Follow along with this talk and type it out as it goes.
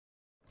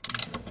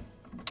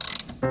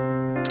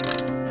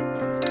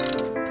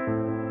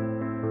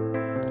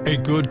A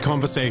good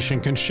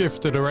conversation can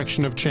shift the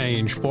direction of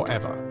change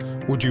forever.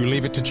 Would you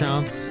leave it to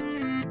chance?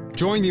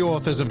 Join the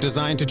authors of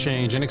Design to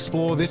Change and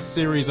explore this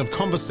series of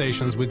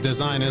conversations with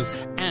designers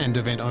and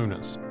event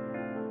owners.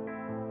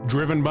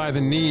 Driven by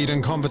the need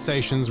and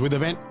conversations with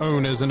event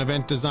owners and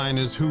event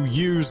designers who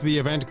use the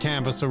event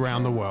canvas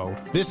around the world,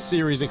 this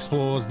series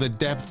explores the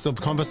depths of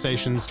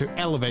conversations to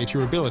elevate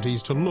your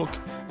abilities to look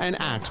and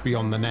act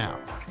beyond the now.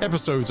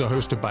 Episodes are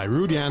hosted by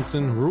Ruud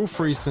Janssen, Roel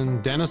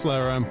Friesen, Dennis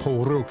Lehrer, and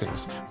Paul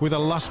Rookens, with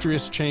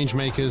illustrious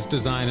changemakers,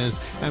 designers,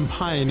 and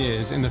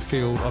pioneers in the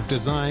field of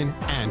design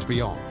and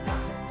beyond.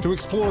 To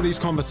explore these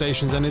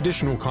conversations and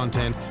additional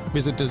content,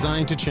 visit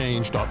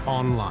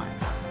designtochange.online.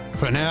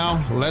 For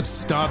now, let's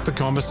start the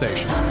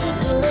conversation.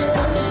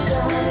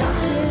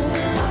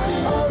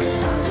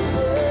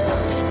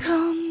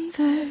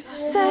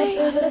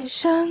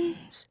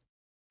 Conversations.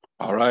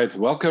 All right,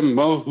 welcome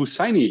Mo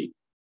Husseini.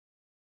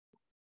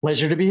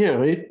 Pleasure to be here,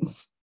 Ruud.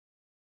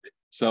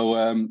 So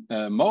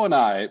Mo and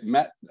I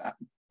met,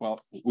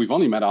 well, we've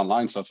only met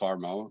online so far,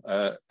 Mo.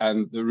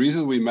 And the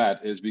reason we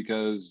met is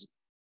because,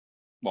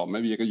 well,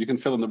 maybe you can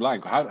fill in the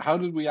blank. How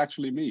did we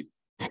actually meet?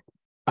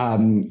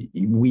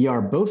 We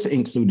are both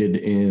included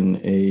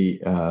in a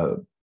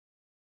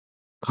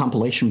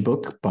compilation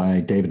book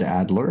by David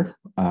Adler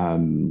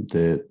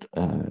that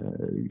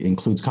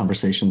includes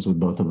conversations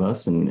with both of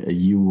us, and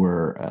you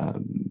were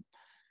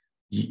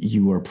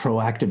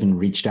proactive and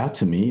reached out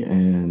to me,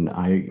 and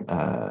I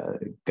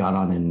got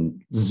on a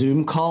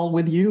Zoom call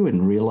with you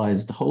and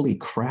realized, holy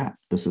crap,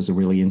 this is a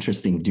really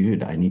interesting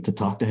dude. I need to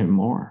talk to him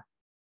more.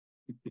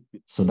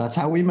 So that's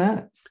how we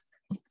met.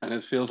 And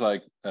it feels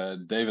like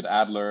David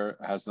Adler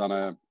has done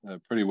a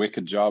pretty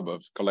wicked job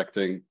of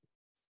collecting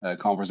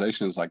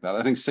conversations like that.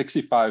 I think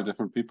 65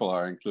 different people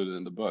are included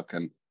in the book,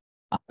 and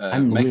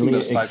I'm really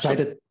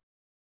excited.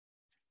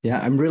 Yeah,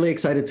 I'm really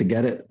excited to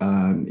get it.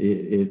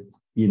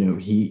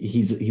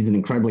 He's an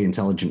incredibly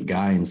intelligent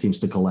guy and seems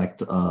to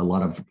collect a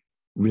lot of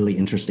really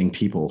interesting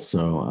people.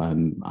 So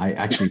I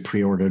actually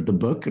pre-ordered the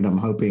book, and I'm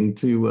hoping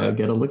to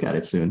get a look at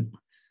it soon.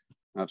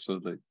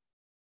 Absolutely.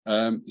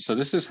 So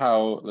this is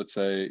how, let's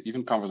say,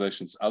 even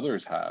conversations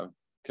others have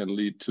can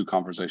lead to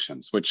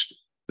conversations, which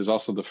is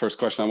also the first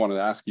question I wanted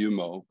to ask you,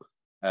 Mo.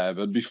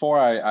 But before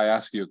I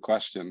ask you a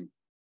question,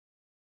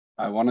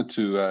 I wanted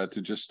to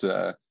just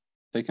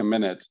take a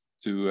minute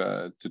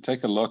to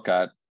take a look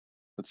at,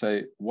 let's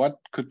say, what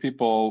could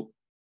people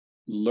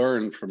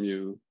learn from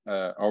you,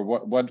 or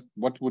what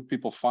would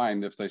people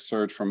find if they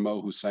search for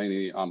Mo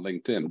Husseini on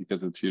LinkedIn?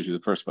 Because it's usually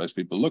the first place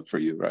people look for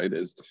you, right?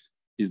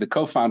 He's the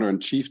co-founder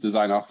and chief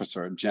design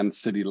officer at Gen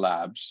City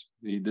Labs.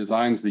 He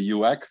designs the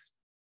UX,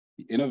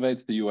 he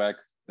innovates the UX,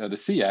 the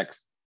CX,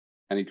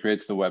 and he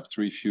creates the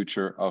Web3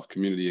 future of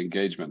community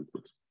engagement.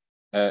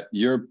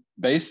 You're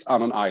based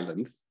on an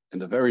island in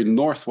the very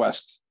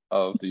northwest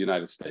of the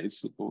United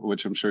States,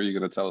 which I'm sure you're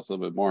going to tell us a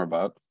little bit more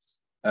about.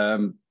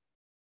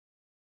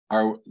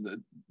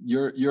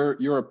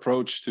 Your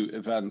approach to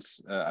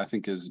events, I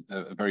think, is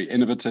very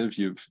innovative.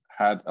 You've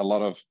had a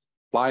lot of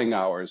flying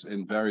hours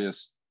in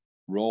various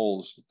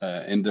roles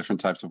in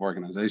different types of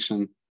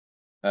organization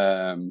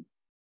that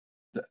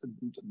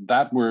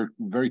we're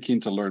very keen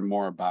to learn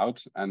more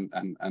about and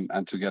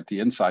to get the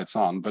insights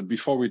on. But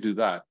before we do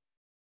that,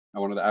 I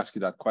wanted to ask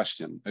you that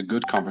question. A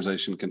good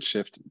conversation can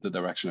shift the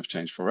direction of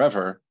change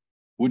forever.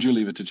 Would you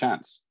leave it to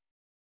chance?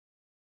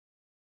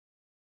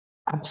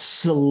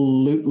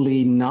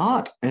 Absolutely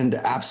not, and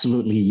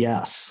absolutely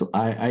yes.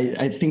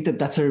 I think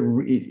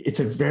it's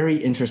a very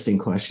interesting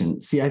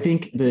question. See, I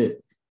think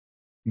that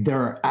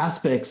there are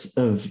aspects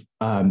of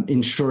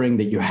ensuring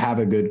that you have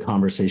a good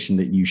conversation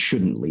that you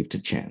shouldn't leave to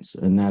chance.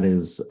 And that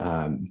is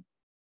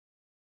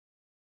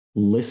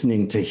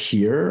listening to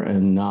hear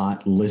and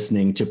not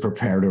listening to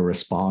prepare to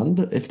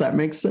respond, if that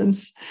makes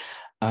sense.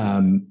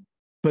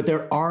 But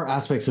there are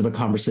aspects of a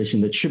conversation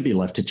that should be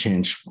left to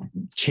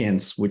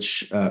chance,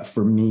 which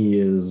for me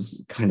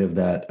is kind of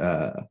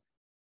that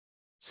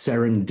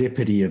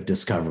serendipity of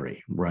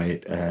discovery,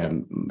 right?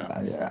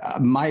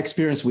 My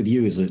experience with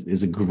you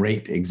is a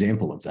great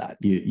example of that.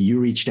 You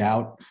reached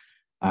out,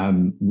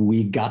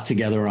 we got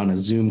together on a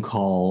Zoom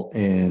call,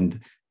 and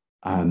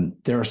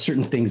there are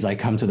certain things I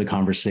come to the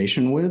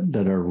conversation with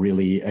that are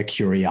really a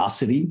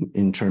curiosity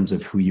in terms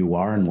of who you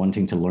are and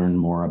wanting to learn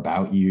more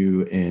about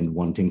you and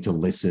wanting to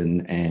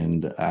listen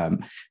and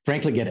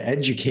frankly get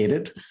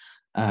educated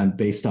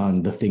based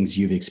on the things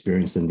you've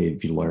experienced and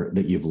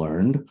that you've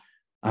learned.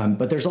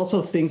 But there's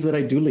also things that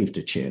I do leave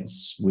to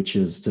chance, which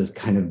is to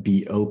kind of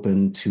be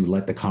open to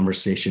let the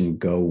conversation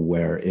go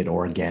where it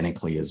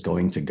organically is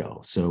going to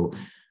go. So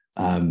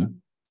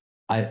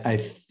I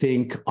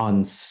think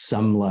on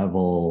some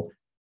level,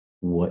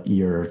 what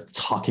you're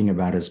talking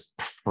about is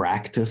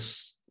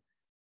practice.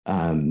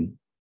 When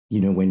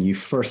you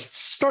first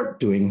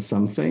start doing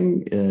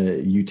something,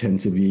 you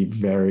tend to be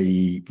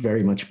very,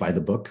 very much by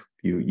the book.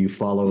 You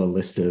follow a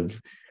list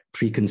of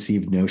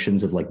preconceived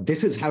notions of like,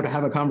 this is how to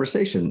have a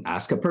conversation.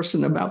 Ask a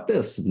person about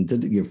this, and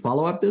you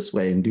follow up this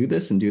way, and do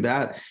this and do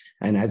that.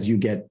 And as you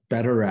get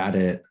better at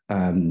it,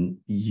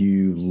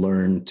 you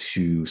learn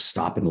to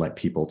stop and let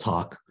people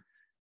talk.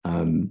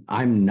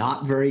 I'm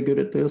not very good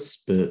at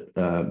this, but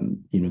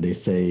they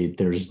say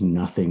there's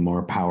nothing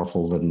more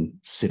powerful than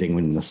sitting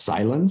in the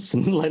silence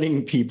and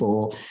letting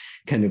people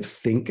kind of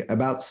think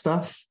about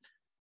stuff.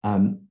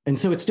 And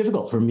so it's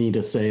difficult for me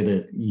to say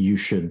that you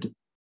should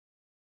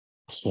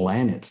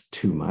plan it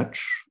too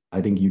much.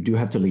 I think you do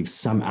have to leave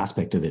some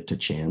aspect of it to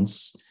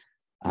chance.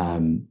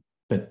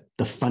 But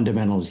the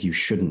fundamentals you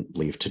shouldn't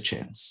leave to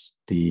chance.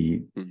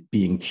 The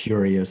being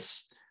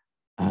curious,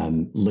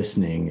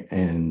 listening,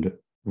 and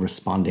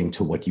responding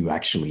to what you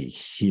actually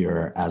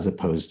hear, as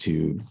opposed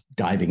to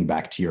diving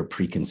back to your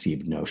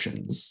preconceived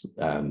notions,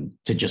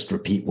 to just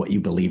repeat what you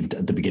believed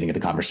at the beginning of the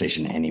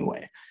conversation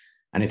anyway.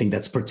 And I think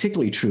that's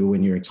particularly true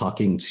when you're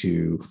talking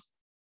to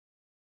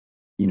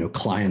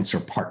clients or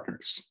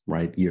partners,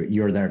 right?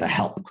 You're there to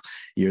help.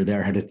 You're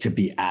there to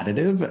be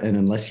additive. And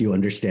unless you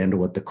understand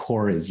what the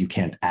core is, you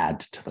can't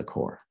add to the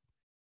core.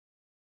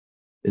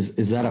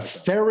 Is that a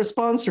fair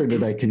response, or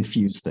did I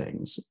confuse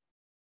things?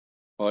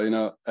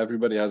 Well,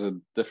 everybody has a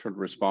different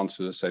response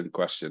to the same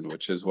question,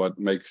 which is what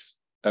makes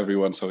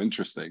everyone so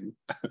interesting.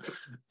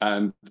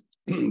 And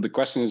the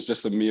question is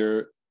just a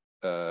mere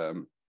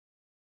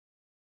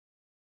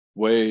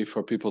way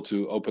for people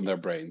to open their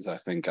brains, I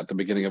think, at the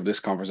beginning of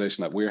this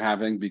conversation that we're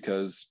having,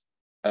 because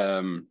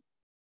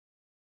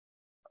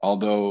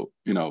although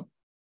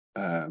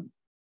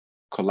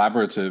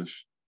collaborative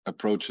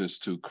approaches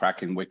to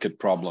cracking wicked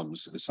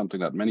problems is something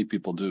that many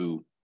people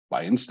do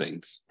by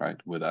instinct, right,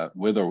 with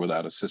or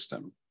without a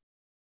system.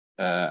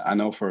 I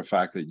know for a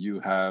fact that you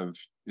have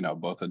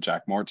both at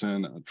Jack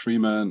Morton and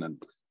Freeman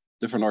and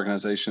different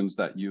organizations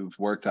that you've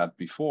worked at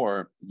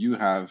before. You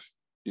have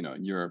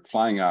your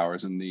flying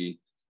hours in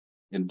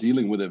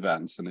dealing with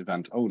events and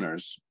event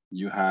owners,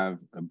 you have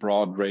a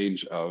broad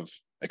range of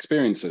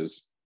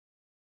experiences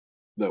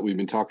that we've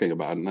been talking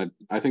about. And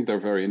I think they're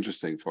very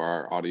interesting for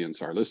our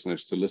audience, our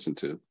listeners, to listen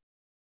to.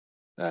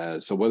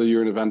 So whether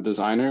you're an event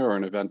designer or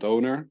an event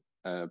owner,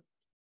 I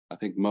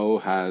think Mo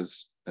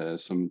has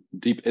some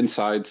deep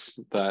insights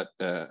that,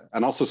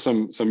 and also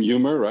some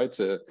humor, right?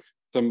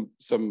 Some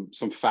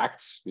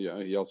facts.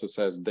 He also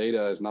says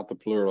data is not the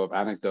plural of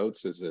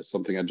anecdotes. Is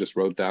something I just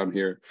wrote down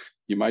here.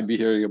 You might be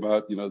hearing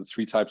about the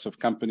 3 types of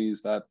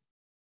companies that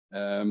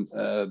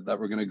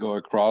we're going to go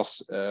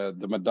across.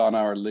 The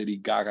Madonna or Lady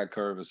Gaga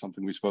curve is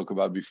something we spoke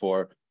about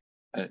before.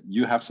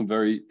 You have some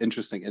very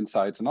interesting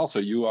insights, and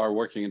also you are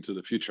working into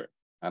the future.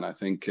 And I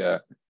think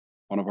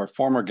one of our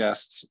former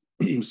guests,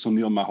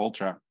 Sunil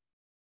Malhotra,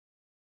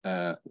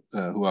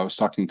 who I was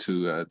talking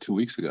to 2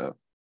 weeks ago,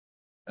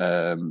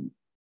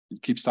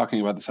 keeps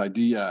talking about this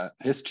idea.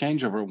 His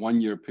change over a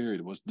 1-year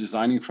period was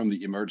designing from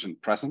the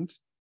emergent present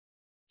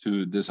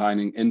to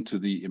designing into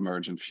the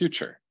emergent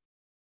future,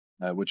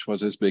 which was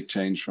his big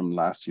change from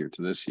last year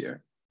to this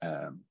year.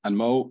 And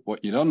Mo,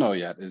 what you don't know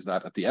yet is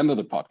that at the end of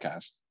the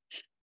podcast,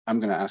 I'm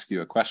going to ask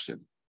you a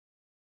question.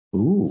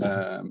 Ooh.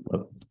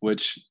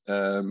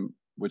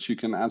 Which you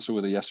can answer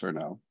with a yes or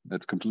no.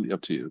 It's completely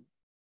up to you.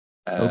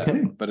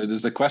 Okay. But it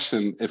is a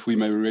question, if we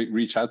may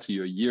reach out to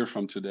you a year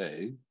from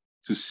today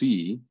to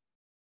see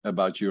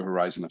about your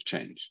horizon of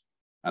change.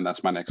 And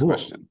that's my next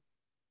question.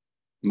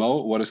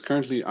 Mo, what is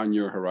currently on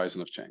your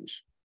horizon of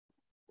change?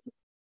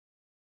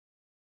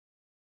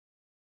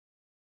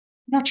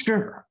 Not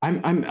sure.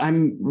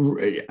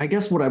 I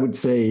guess what I would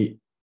say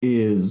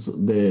is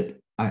that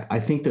I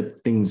think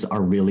that things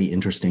are really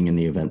interesting in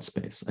the event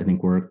space. I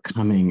think we're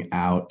coming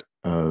out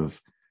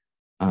of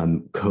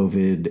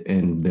COVID,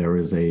 and there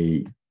is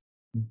a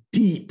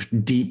deep,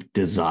 deep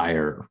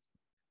desire,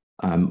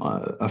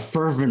 a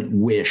fervent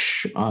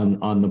wish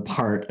on the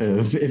part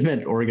of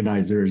event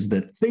organizers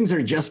that things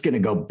are just going to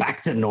go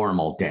back to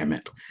normal. Damn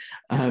it.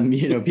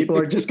 People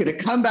are just going to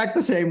come back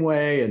the same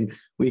way, and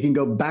we can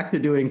go back to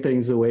doing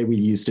things the way we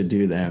used to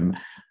do them.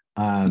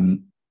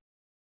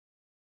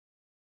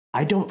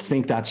 I don't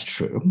think that's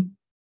true.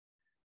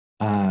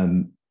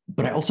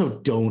 But I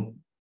also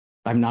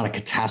I'm not a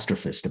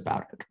catastrophist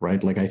about it,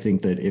 right? Like, I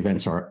think that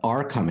events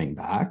are coming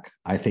back.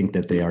 I think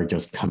that they are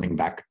just coming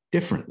back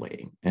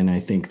differently. And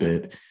I think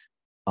that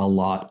a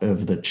lot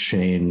of the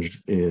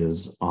change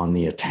is on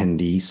the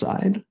attendee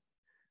side.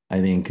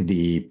 I think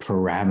the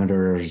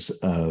parameters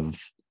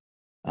of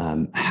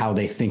how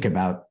they think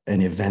about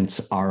an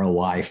event's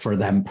ROI for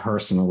them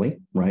personally,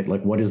 right?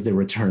 Like, what is the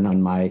return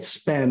on my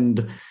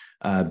spend,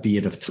 be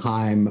it of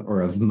time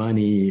or of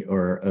money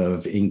or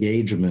of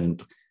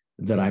engagement,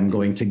 that I'm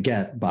going to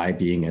get by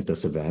being at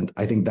this event.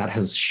 I think that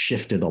has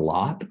shifted a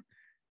lot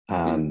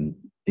in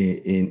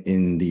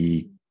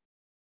the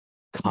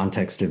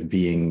context of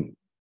being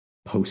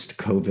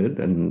post-COVID.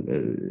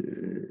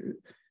 And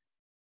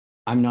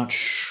I'm not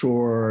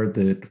sure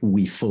that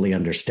we fully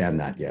understand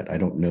that yet. I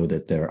don't know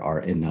that there are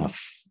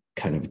enough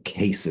kind of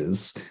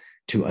cases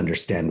to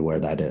understand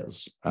where that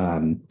is.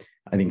 I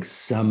think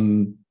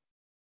some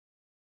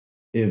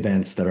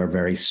events that are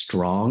very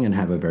strong and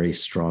have a very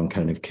strong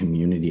kind of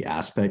community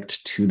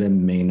aspect to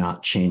them may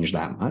not change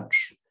that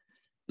much.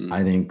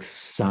 I think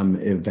some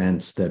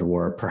events that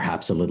were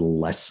perhaps a little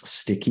less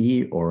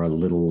sticky or a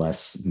little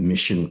less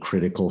mission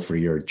critical for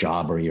your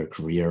job or your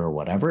career or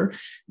whatever,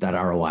 that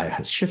ROI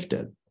has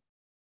shifted.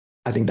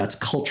 I think that's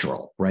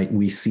cultural, right?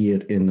 We see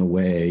it in the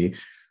way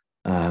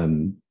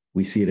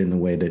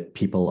that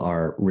people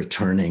are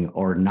returning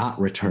or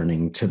not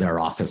returning to their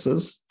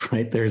offices,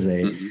 right? There's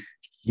a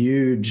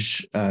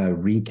huge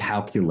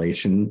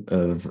recalculation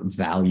of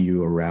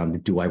value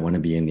around, do I want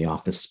to be in the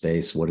office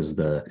space? What does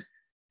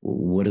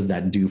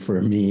that do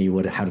for me?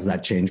 How does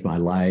that change my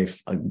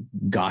life?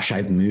 Gosh,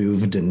 I've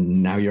moved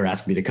and now you're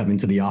asking me to come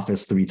into the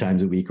office 3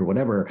 times a week or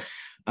whatever.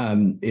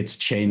 It's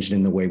changed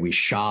in the way we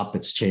shop.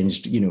 It's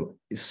changed,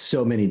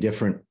 so many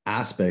different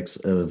aspects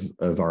of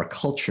our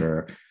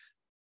culture.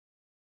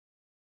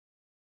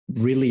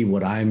 Really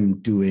what I'm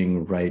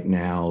doing right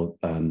now,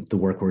 the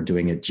work we're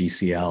doing at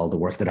GCL, the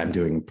work that I'm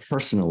doing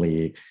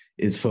personally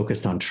is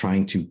focused on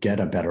trying to get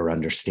a better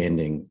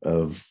understanding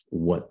of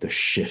what the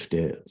shift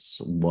is,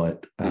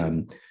 what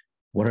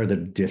are the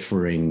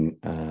differing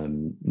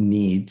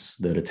needs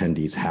that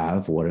attendees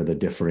have, what are the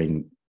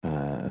differing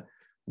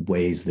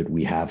ways that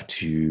we have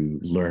to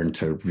learn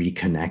to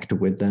reconnect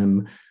with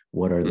them,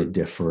 what are the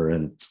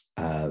different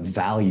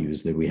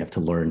values that we have to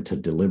learn to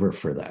deliver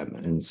for them.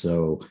 And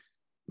so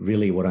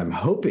really what I'm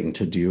hoping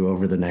to do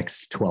over the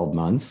next 12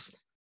 months,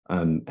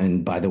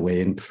 and by the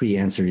way, in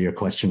pre-answer to your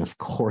question, of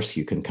course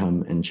you can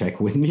come and check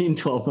with me in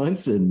 12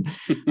 months and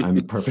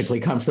I'm perfectly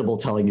comfortable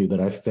telling you that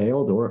I've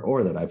failed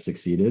or that I've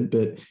succeeded.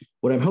 But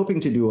what I'm hoping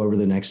to do over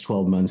the next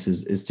 12 months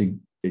is to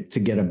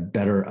get a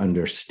better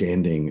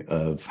understanding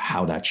of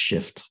how that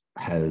shift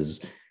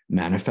has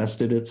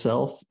manifested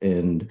itself.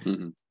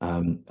 And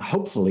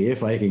hopefully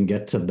if I can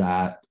get to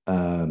that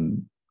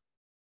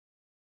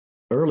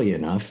early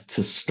enough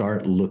to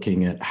start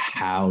looking at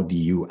how do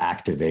you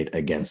activate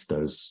against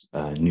those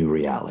new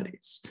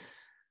realities.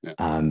 Yeah.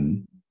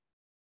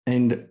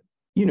 And,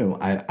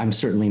 I'm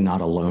certainly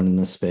not alone in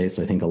this space.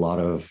 I think a lot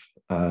of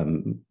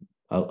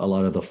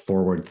the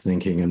forward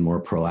thinking and more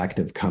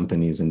proactive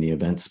companies in the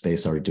event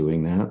space are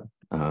doing that,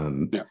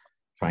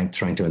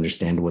 trying to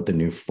understand what the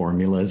new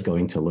formula is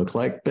going to look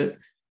like. But,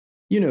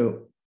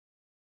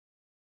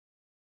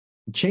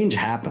 change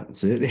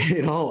happens.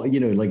 It all,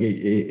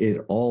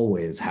 it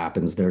always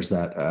happens. There's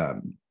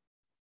that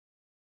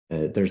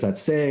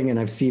saying, and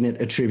I've seen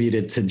it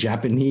attributed to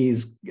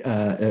Japanese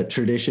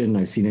tradition.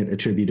 I've seen it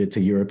attributed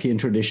to European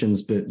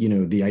traditions, but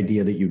the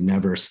idea that you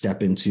never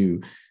step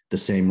into the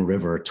same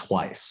river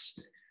twice,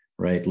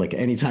 right? Like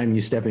anytime you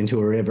step into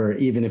a river,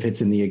 even if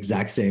it's in the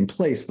exact same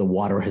place, the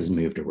water has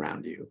moved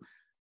around you.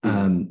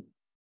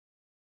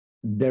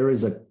 There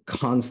is a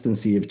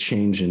constancy of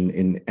change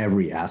in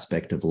every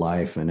aspect of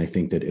life. And I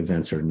think that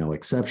events are no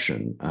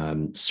exception.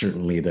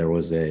 Certainly there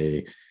was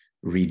a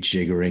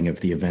rejiggering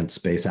of the event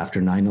space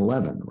after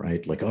 9/11,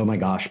 right? Like, oh my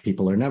gosh,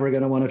 people are never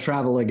going to want to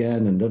travel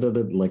again and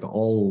like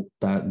all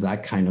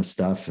that kind of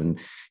stuff. And,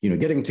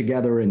 getting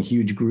together in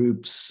huge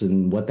groups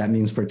and what that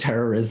means for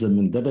terrorism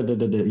and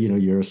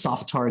you're a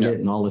soft target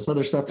and all this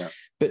other stuff. Yeah.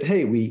 But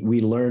hey,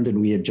 we learned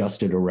and we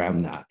adjusted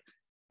around that.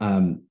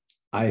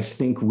 I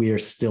think we are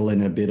still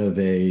in a bit of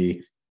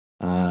a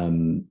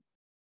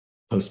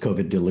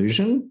post-COVID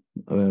delusion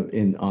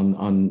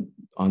on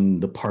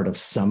the part of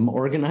some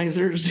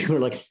organizers who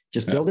are like,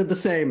 just build it the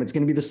same. It's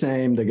going to be the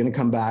same. They're going to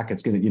come back.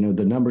 It's going to,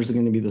 the numbers are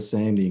going to be the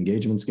same. The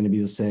engagement's going to be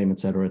the same,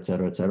 et cetera, et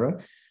cetera, et cetera.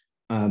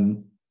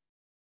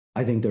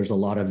 I think there's a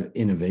lot of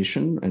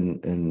innovation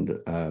and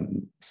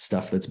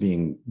stuff that's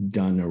being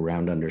done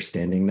around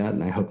understanding that.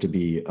 And I hope to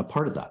be a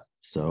part of that.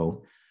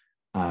 So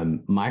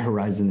my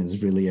horizon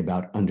is really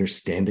about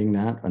understanding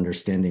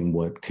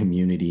what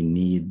community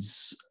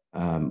needs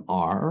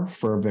are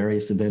for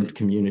various event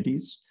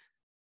communities,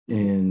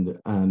 and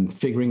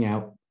figuring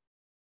out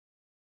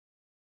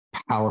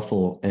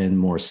powerful and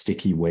more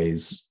sticky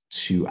ways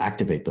to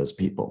activate those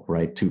people,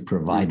 right? To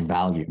provide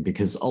value,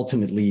 because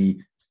ultimately,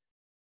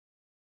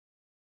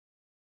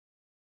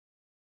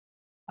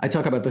 I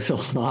talk about this a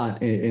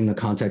lot in the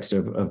context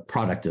of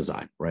product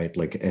design, right?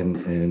 Like,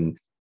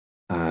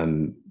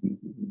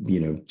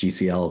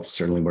 GCL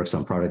certainly works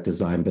on product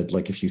design, but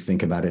like, if you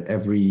think about it,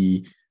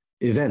 every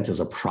event is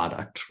a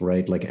product,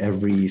 right? Like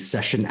every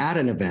session at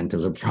an event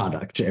is a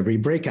product, every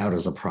breakout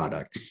is a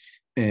product.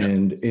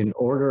 And in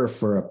order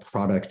for a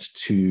product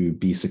to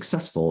be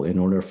successful, in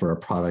order for a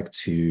product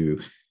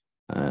to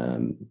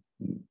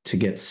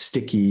get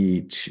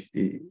sticky,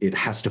 it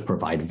has to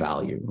provide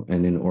value.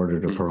 And in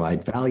order to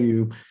provide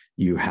value,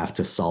 you have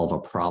to solve a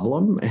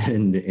problem.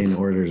 And in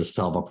order to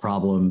solve a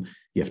problem,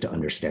 you have to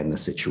understand the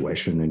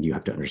situation and you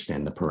have to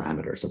understand the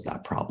parameters of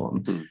that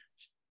problem.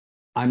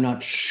 I'm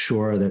not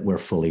sure that we're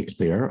fully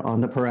clear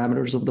on the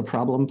parameters of the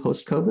problem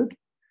post-COVID.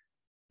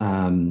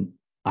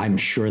 I'm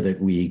sure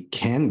that we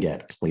can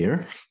get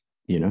clear,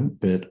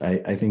 but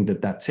I think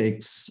that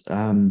takes,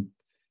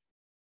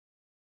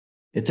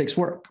 it takes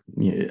work.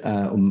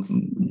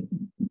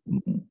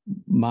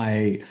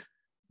 My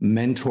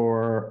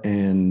mentor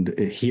and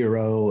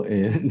hero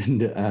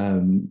and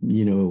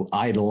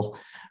idol,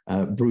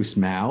 Bruce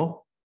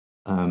Mao,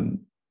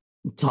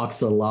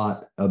 talks a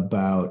lot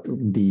about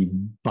the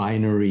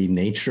binary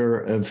nature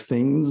of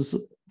things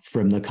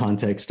from the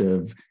context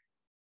of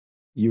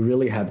you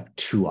really have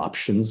two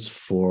options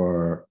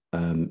for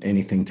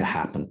anything to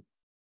happen.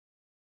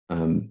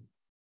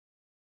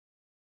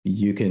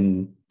 You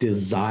can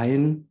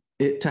design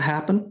it to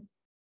happen,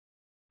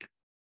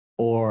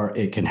 or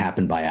it can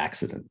happen by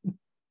accident.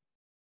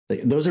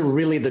 Those are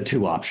really the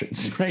two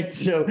options, right?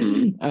 So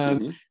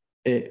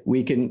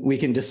we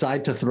can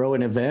decide to throw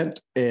an event,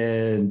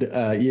 and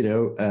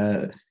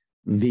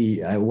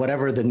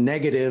whatever the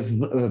negative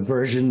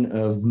version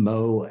of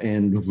Mo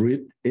and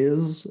Ruud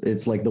is,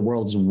 it's like the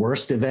world's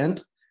worst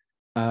event.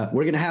 We're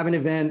going to have an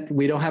event.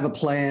 We don't have a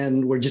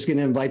plan. We're just going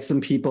to invite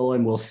some people,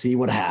 and we'll see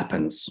what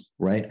happens,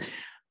 right?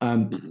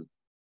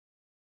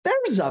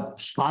 There's a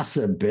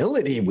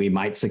possibility we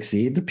might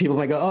succeed. People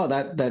might go, "Oh,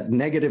 that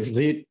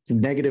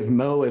negative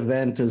Mo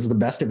event is the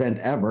best event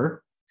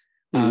ever."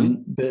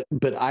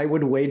 But I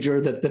would wager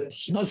that the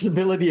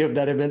possibility of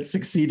that event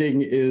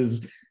succeeding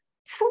is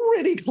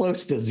pretty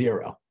close to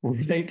zero,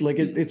 right? Like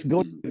it's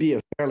going to be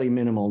a fairly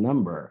minimal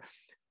number.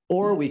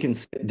 Or we can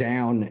sit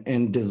down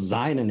and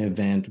design an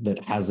event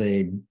that has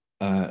a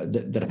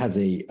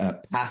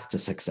path to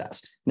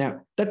success.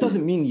 Now, that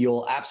doesn't mean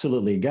you'll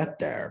absolutely get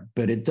there,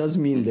 but it does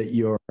mean that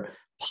your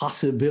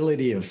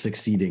possibility of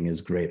succeeding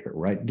is greater,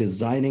 right?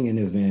 Designing an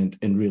event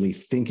and really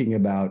thinking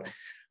about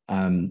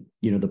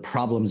the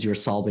problems you're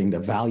solving, the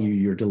value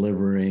you're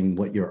delivering,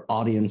 what your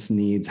audience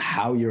needs,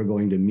 how you're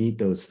going to meet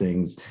those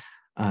things.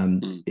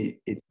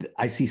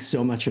 I see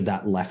so much of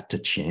that left to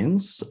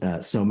chance,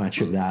 so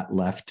much of that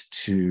left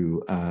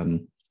to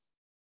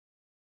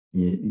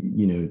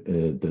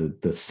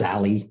the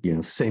Sally,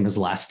 same as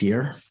last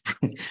year.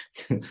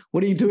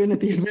 What are you doing at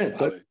the event?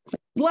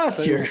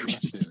 Last year.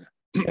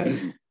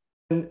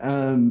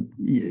 And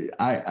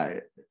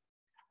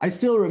I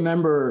still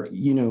remember,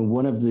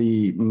 one of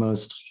the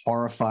most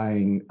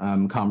horrifying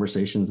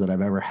conversations that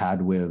I've ever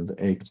had with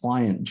a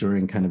client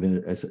during kind of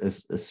a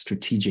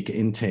strategic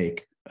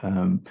intake,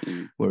 where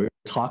we were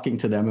talking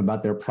to them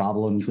about their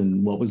problems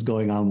and what was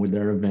going on with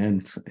their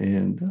event.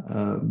 And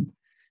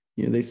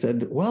they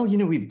said, well,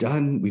 we've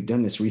done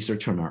this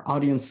research on our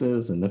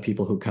audiences and the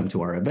people who come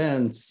to our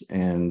events,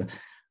 and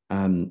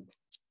the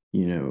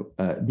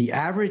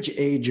average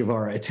age of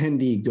our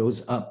attendee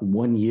goes up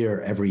 1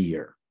 year every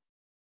year.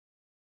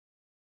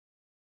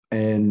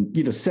 And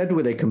said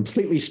with a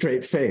completely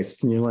straight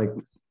face, and you're like,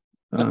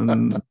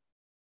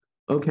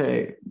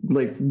 okay,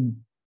 like,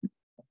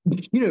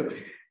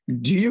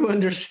 do you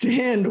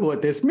understand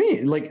what this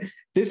means? Like,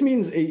 this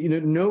means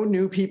no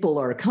new people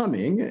are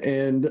coming,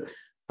 and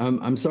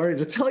I'm sorry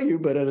to tell you,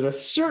 but at a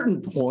certain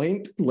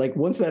point, like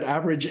once that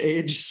average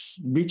age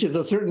reaches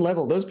a certain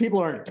level, those people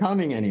aren't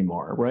coming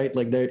anymore, right?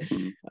 Like they,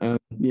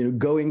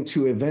 going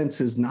to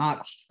events is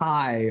not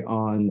high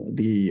on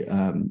the,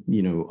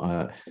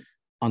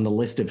 on the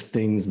list of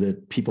things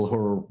that people who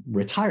are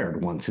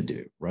retired want to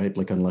do, right?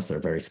 Like unless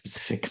they're very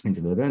specific kinds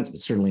of events, but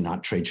certainly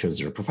not trade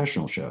shows or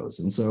professional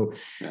shows. And so,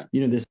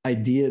 this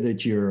idea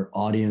that your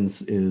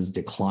audience is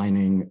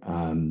declining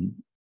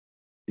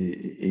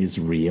is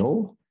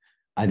real.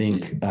 I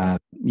think,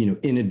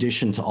 in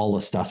addition to all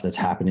the stuff that's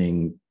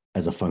happening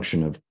as a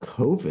function of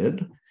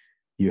COVID,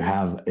 you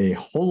have a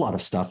whole lot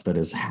of stuff that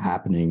is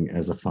happening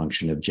as a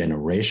function of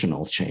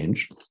generational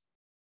change.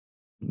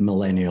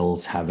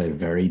 Millennials have a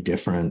very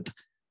different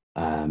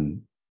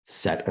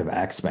set of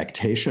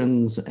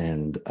expectations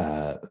and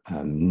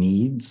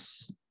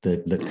needs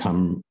that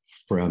come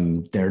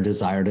from their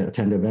desire to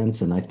attend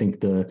events. And I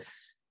think the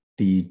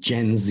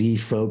Gen Z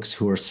folks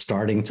who are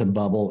starting to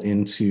bubble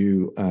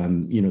into,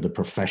 the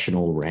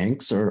professional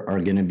ranks are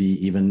going to be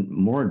even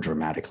more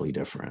dramatically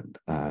different.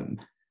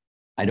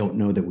 I don't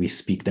know that we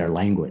speak their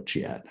language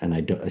yet. And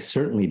I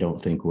certainly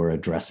don't think we're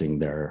addressing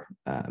their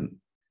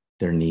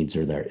needs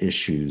or their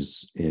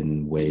issues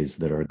in ways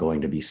that are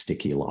going to be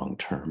sticky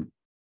long-term.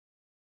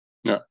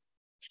 Yeah.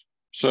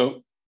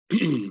 So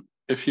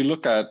if you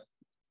look at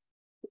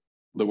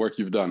the work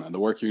you've done and the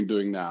work you're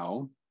doing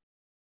now,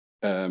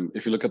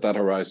 if you look at that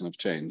horizon of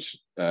change,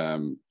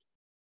 let's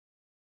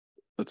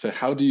say,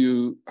 how do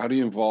you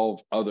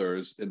involve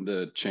others in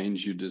the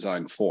change you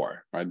design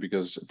for, right?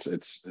 Because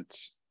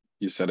it's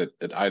you said it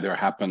either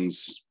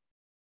happens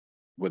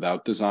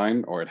without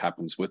design or it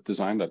happens with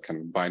design, that kind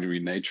of binary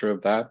nature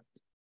of that.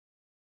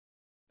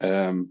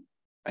 And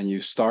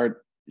you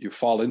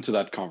fall into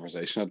that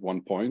conversation at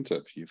one point.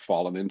 If you've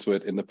fallen into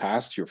it in the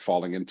past, you're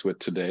falling into it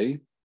today.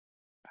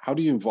 How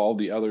do you involve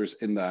the others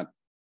in the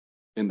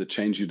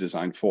change you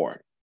designed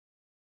for?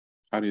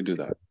 How do you do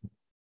that?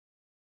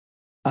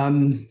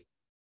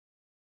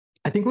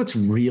 I think what's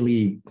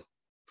really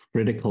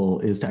critical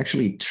is to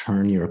actually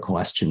turn your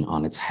question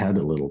on its head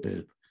a little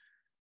bit,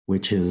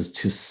 which is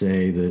to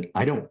say that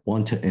I don't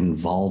want to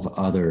involve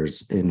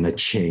others in the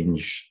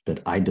change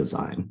that I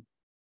design.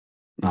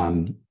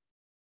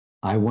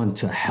 I want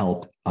to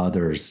help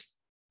others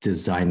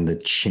design the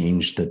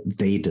change that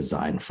they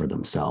design for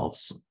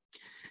themselves.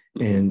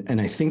 And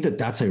I think that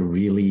that's a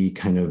really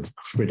kind of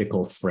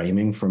critical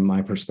framing from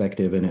my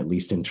perspective, and at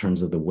least in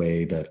terms of the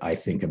way that I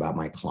think about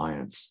my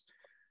clients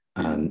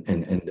and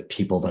the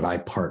people that I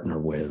partner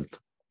with.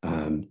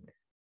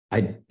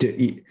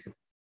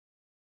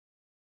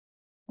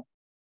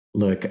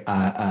 Look,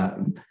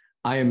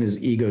 I am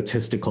as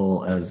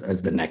egotistical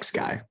as the next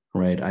guy,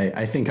 right?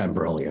 I think I'm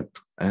brilliant,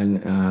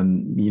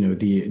 and you know,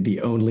 the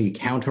only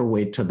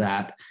counterweight to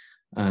that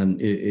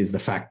is the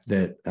fact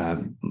that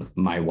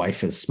my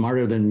wife is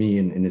smarter than me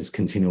and is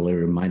continually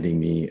reminding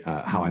me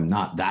how I'm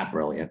not that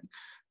brilliant.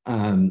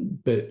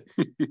 But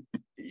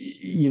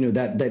you know,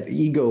 that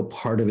ego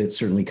part of it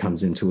certainly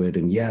comes into it.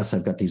 And yes,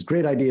 I've got these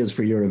great ideas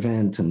for your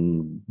event,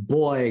 and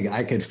boy,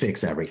 I could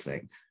fix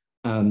everything.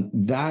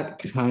 That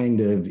kind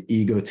of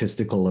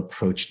egotistical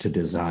approach to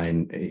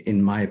design,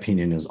 in my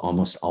opinion, is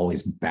almost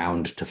always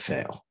bound to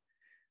fail,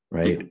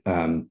 right?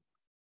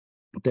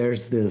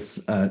 There's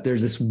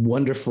this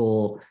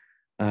wonderful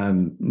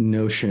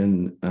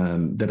notion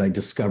that I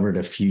discovered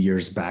a few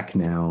years back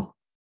now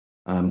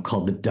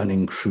called the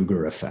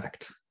Dunning-Kruger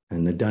effect.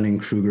 And the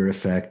Dunning-Kruger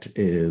effect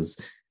is,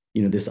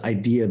 you know, this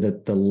idea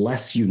that the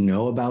less you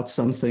know about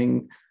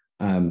something,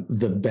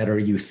 the better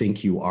you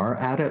think you are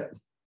at it.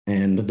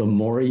 And the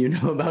more you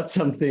know about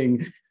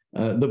something,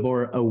 the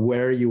more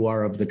aware you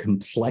are of the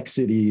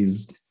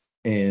complexities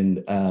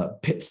and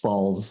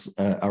pitfalls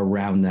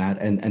around that,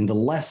 and the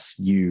less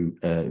you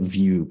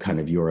view kind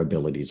of your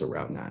abilities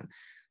around that.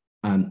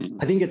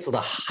 I think it's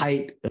the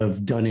height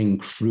of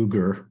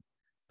Dunning-Kruger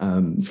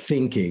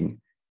thinking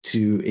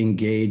to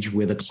engage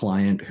with a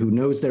client who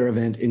knows their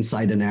event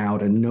inside and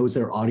out and knows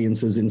their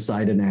audiences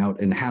inside and out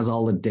and has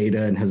all the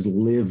data and has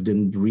lived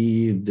and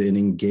breathed and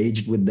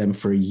engaged with them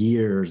for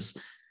years,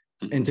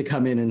 and to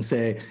come in and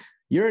say,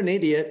 you're an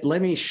idiot,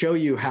 let me show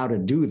you how to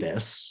do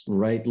this,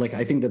 right? Like,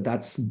 I think that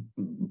that's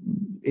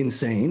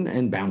insane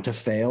and bound to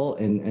fail,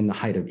 and the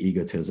height of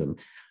egotism.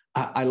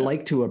 I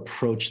like to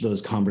approach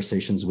those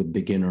conversations with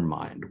beginner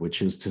mind,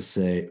 which is to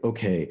say,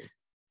 okay,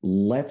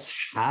 let's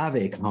have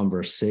a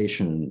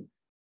conversation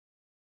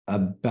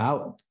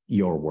about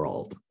your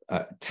world.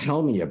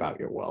 Tell me about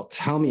your world.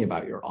 Tell me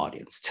about your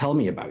audience. Tell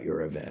me about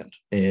your event.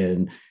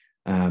 And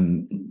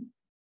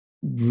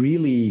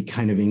really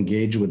kind of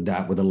engage with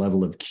that with a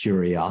level of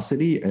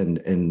curiosity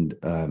and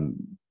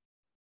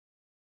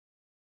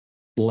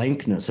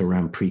blankness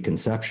around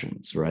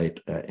preconceptions, right?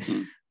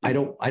 I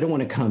don't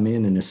want to come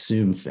in and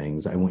assume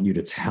things. I want you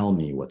to tell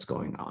me what's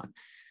going on.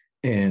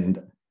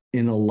 And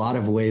in a lot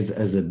of ways,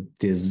 as a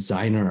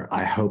designer,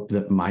 I hope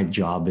that my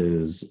job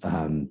is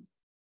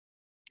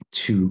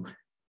to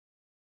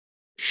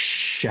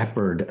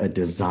shepherd a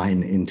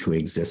design into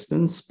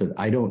existence, but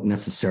I don't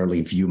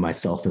necessarily view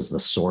myself as the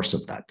source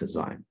of that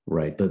design,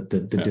 right? The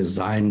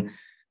design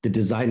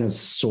is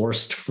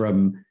sourced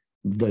from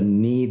the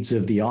needs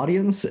of the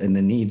audience and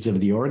the needs of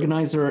the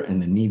organizer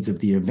and the needs of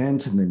the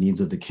event and the needs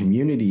of the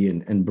community,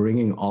 and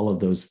bringing all of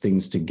those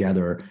things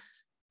together.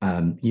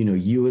 You know,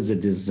 you as a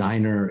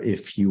designer,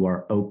 if you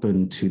are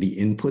open to the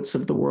inputs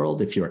of the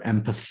world, if you're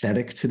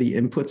empathetic to the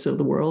inputs of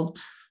the world,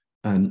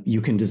 you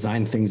can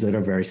design things that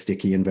are very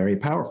sticky and very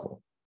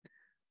powerful.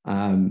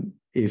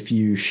 If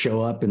you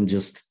show up and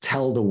just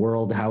tell the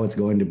world how it's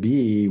going to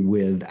be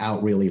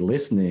without really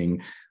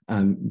listening,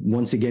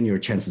 once again, your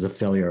chances of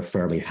failure are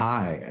fairly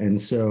high. And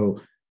so,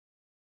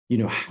 you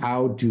know,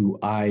 how do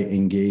I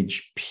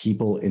engage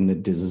people in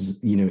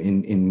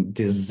in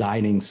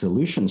designing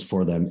solutions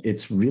for them?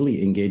 It's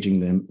really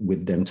engaging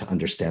with them to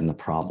understand the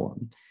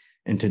problem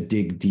and to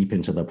dig deep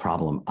into the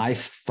problem. I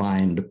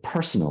find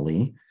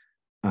personally,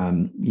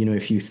 you know,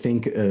 if you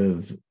think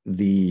of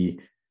the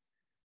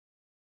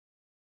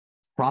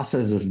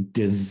process of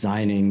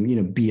designing, you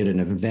know, be it an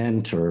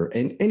event or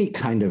any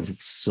kind of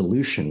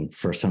solution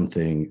for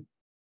something,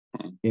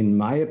 in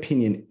my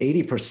opinion,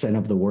 80%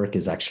 of the work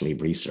is actually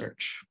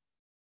research,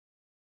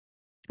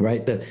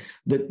 right? The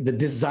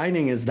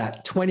designing is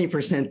that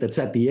 20% that's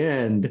at the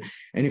end.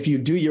 And if you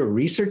do your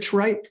research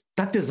right,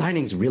 that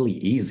designing is really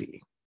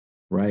easy,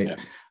 right?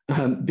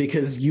 Yeah.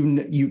 Because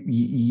you're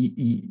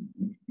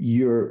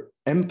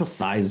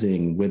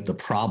empathizing with the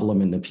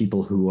problem and the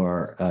people who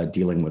are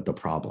dealing with the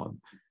problem.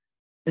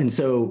 And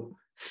so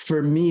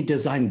for me,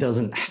 design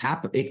doesn't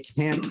happen. It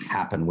can't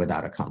happen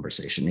without a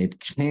conversation. It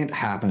can't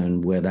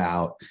happen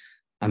without,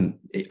 I'm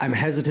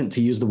hesitant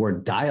to use the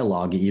word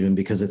dialogue even,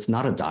 because it's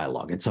not a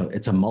dialogue. It's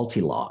a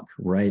multi-log,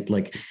 right?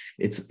 Like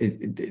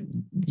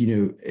you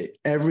know,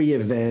 every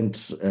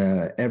event,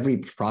 every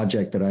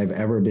project that I've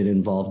ever been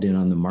involved in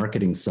on the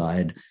marketing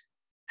side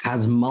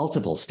has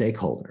multiple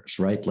stakeholders,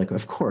 right? Like,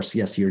 of course,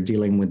 yes, you're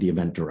dealing with the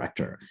event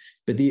director,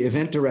 but the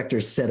event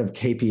director's set of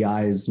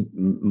KPIs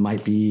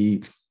might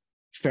be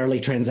fairly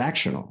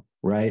transactional,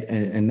 right?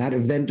 And that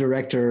event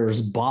director's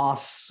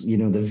boss, you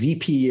know, the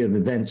VP of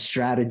event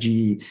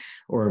strategy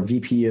or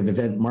VP of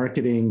event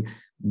marketing,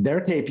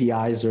 their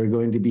KPIs are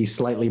going to be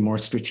slightly more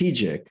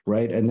strategic,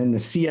 right? And then the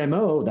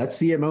CMO, that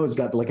CMO's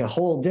got like a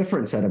whole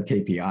different set of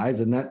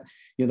KPIs, and that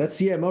that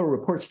CMO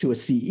reports to a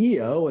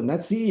CEO, and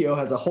that CEO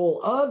has a whole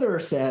other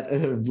set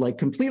of like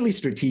completely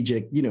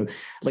strategic,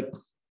 like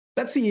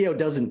that CEO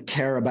doesn't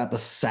care about the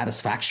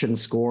satisfaction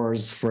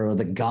scores for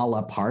the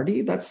gala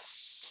party. That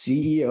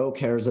CEO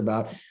cares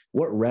about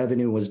what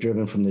revenue was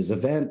driven from this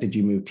event. Did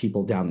you move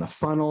people down the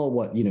funnel?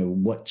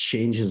 What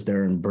changes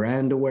there in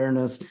brand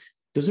awareness?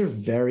 Those are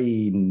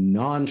very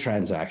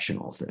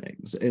non-transactional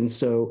things. And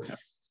so,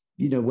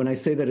 when I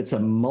say that it's a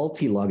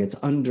multi-log, it's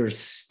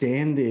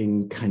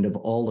understanding kind of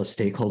all the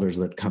stakeholders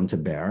that come to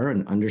bear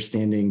and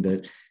understanding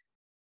that,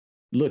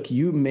 look,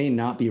 you may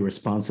not be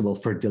responsible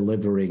for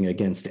delivering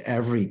against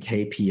every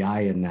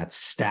KPI in that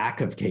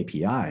stack of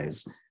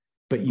KPIs,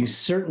 but you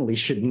certainly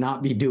should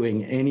not be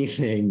doing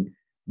anything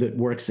that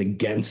works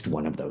against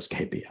one of those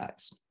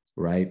KPIs,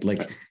 right?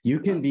 Like you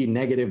can be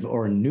negative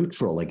or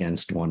neutral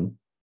against one,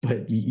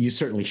 but you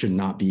certainly should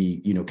not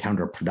be,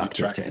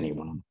 counterproductive to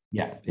anyone.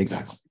 Yeah,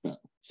 exactly. Yeah.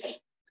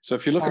 So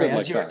if you look at it like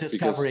that, as you're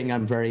discovering,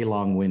 I'm very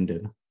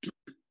long-winded.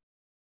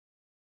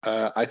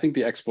 I think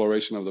the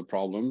exploration of the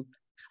problem,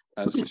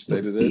 as you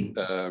stated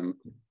it,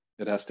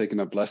 it has taken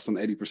up less than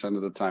 80%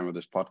 of the time of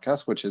this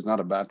podcast, which is not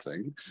a bad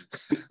thing.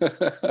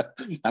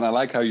 And I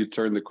like how you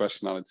turn the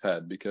question on its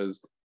head,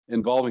 because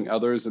involving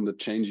others in the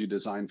change you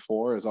design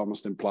for is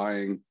almost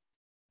implying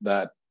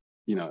that,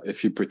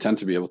 if you pretend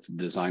to be able to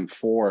design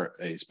for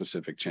a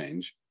specific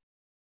change,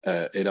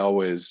 it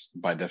always,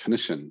 by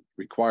definition,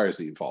 requires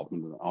the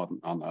involvement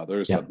on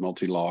others, that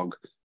multi-log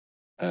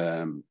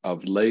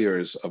of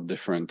layers of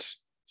different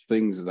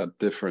things that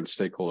different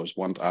stakeholders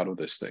want out of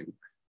this thing.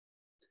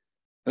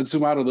 Let's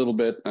zoom out a little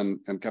bit and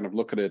kind of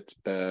look at it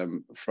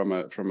from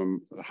a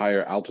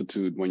higher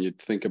altitude when you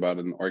think about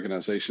an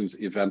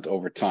organization's event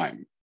over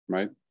time,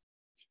 right?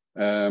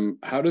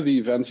 How do the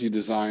events you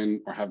design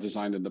or have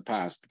designed in the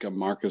past become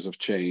markers of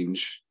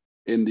change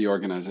in the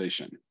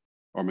organization,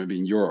 or maybe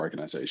in your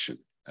organization?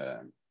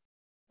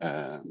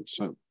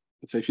 So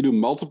let's say if you do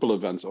multiple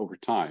events over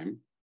time,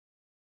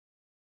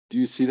 do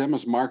you see them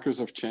as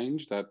markers of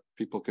change that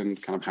people can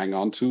kind of hang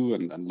on to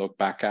and look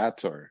back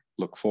at or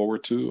look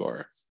forward to?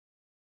 Or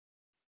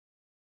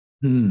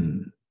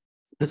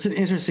That's an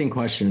interesting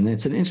question.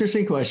 It's an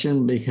interesting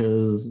question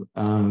because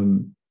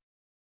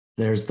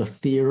there's the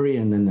theory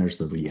and then there's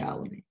the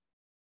reality,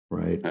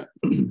 right? Yeah.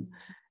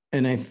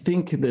 And I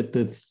think that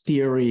the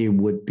theory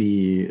would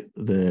be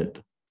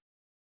that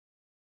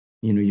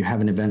you have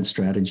an event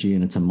strategy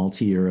and it's a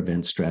multi-year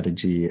event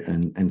strategy,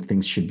 and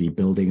things should be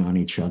building on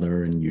each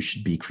other, and you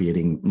should be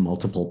creating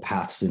multiple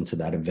paths into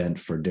that event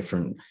for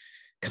different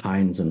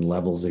kinds and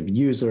levels of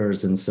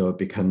users. And so it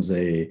becomes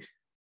a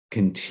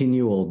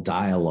continual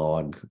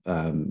dialogue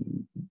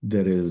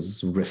that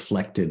is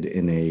reflected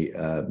in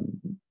a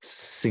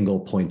single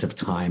point of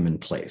time and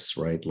place,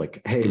 right?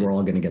 Like, hey, we're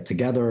all going to get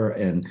together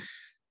and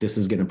this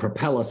is going to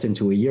propel us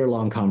into a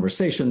year-long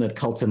conversation that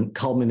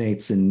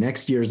culminates in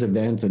next year's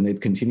event, and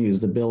it continues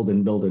to build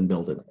and build and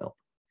build and build.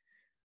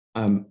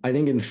 I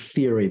think in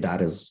theory,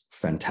 that is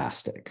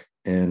fantastic.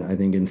 And I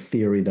think in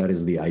theory, that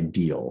is the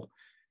ideal.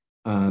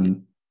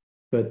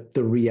 But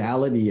the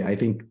reality, I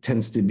think,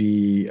 tends to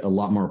be a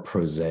lot more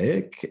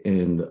prosaic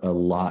and a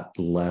lot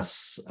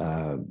less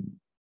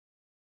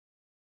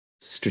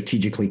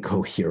strategically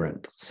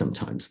coherent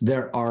sometimes.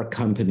 There are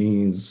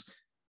companies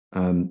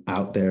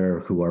out there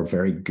who are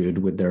very good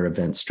with their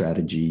event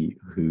strategy,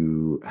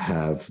 who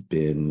have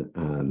been,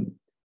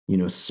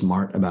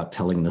 smart about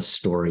telling the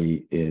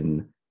story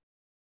in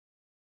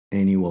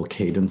annual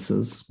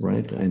cadences,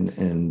 right?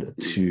 And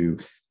to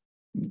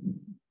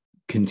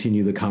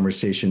continue the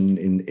conversation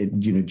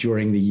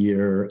during the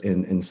year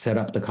and set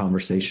up the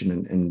conversation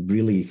and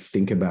really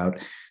think about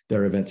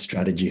their event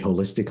strategy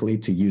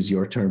holistically, to use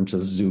your term, to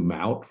zoom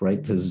out,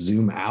 right? To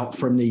zoom out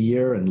from the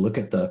year and look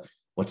at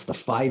what's the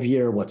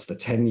 5-year, what's the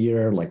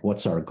 10-year, like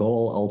what's our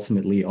goal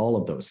ultimately, all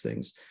of those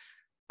things.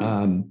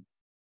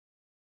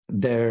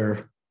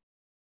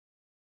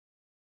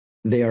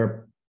 They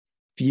are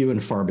few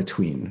and far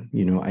between.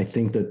 I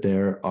think that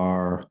there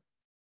are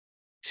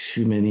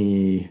too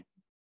many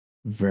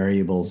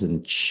variables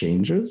and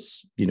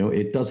changes.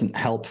 It doesn't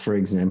help, for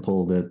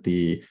example, that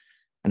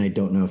and I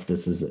don't know if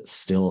this is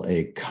still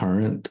a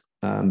current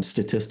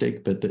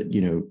statistic, but that,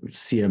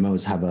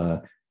 CMOs have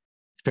a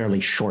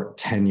fairly short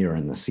tenure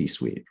in the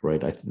C-suite,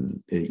 right?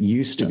 It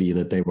used to be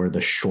that they were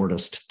the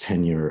shortest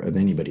tenure of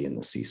anybody in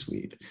the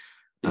C-suite,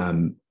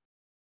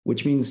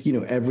 which means,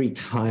 every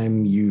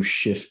time you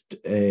shift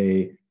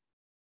a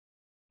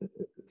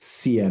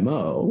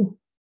CMO,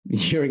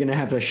 you're going to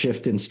have a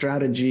shift in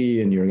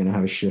strategy, and you're going to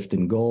have a shift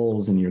in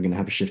goals, and you're going to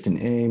have a shift in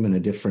aim and a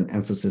different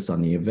emphasis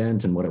on the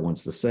event and what it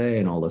wants to say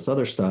and all this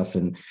other stuff.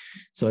 And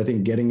so I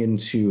think getting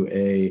into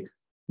a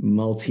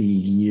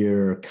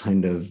multi-year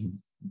kind of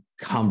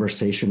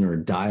conversation or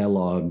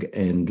dialogue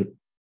and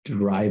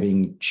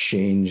driving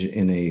change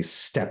in a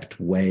stepped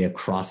way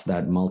across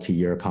that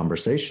multi-year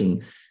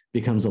conversation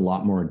becomes a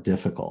lot more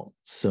difficult.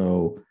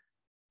 So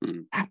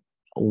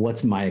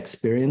what's my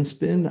experience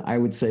been? I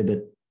would say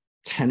that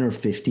 10 or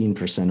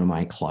 15% of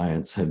my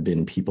clients have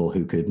been people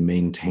who could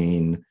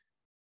maintain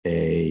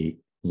a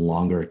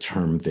longer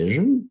term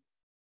vision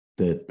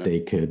that Yeah. they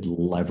could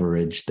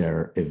leverage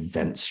their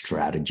event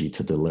strategy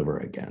to deliver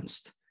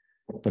against.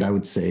 But I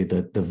would say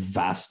that the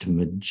vast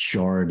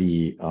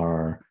majority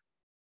are,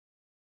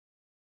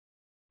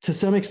 to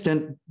some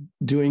extent,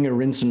 doing a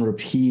rinse and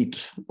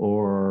repeat,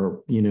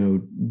 or, you know,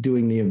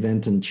 doing the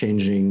event and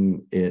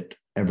changing it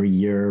every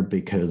year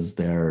because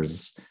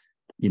there's,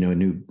 you know, a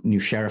new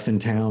sheriff in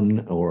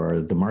town, or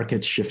the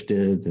market's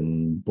shifted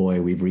and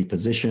boy, we've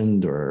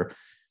repositioned, or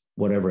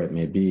whatever it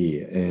may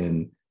be.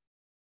 And,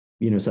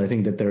 you know, so I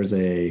think that there's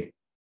a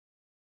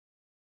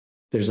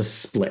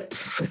split,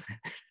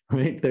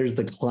 right? There's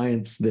the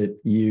clients that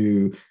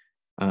you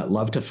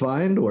love to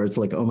find, where it's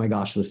like, oh my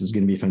gosh, this is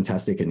going to be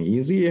fantastic and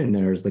easy. And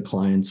there's the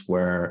clients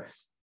where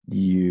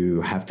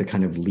you have to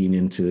kind of lean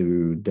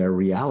into their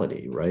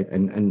reality, right?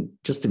 And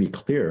just to be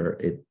clear,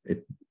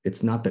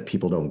 it's not that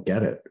people don't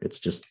get it. It's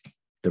just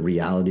the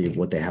reality of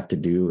what they have to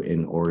do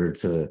in order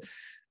to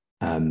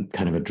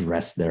kind of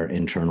address their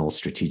internal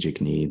strategic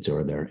needs,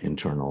 or their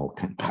internal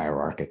kind of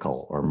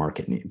hierarchical or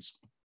market needs.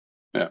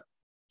 Yeah.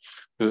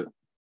 It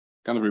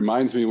kind of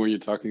reminds me when you're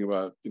talking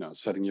about, you know,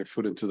 setting your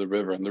foot into the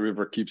river, and the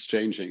river keeps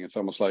changing. It's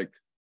almost like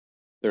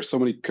there's so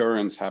many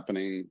currents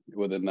happening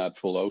within that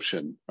full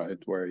ocean, right?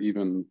 Where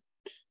even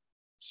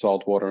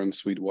salt water and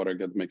sweet water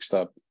get mixed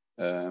up.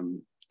 The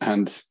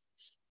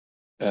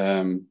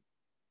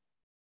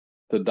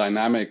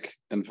dynamic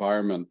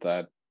environment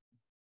that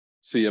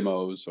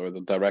CMOs, or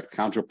the direct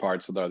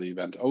counterparts that are the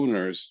event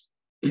owners,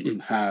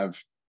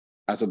 have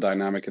as a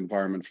dynamic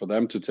environment for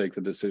them to take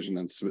the decision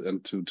and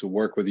to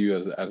work with you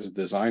as a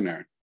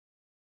designer,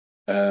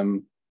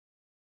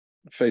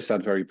 face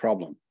that very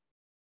problem.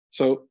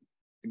 So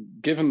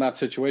given that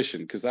situation,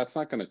 because that's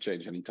not going to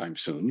change anytime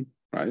soon,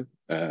 right?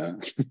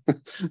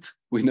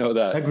 We know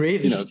that.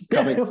 Agreed. You know,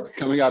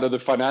 coming out of the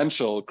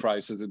financial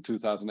crisis in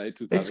 2008,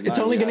 2009, it's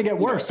only going to get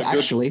worse,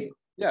 actually.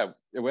 Yeah,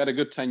 we had a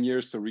good 10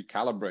 years to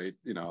recalibrate,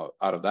 you know,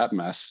 out of that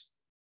mess.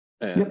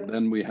 And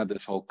then we had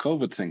this whole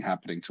COVID thing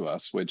happening to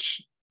us,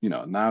 which, you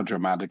know, now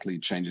dramatically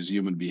changes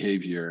human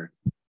behavior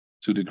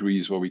to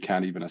degrees where we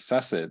can't even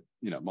assess it.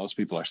 You know, most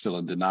people are still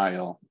in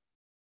denial.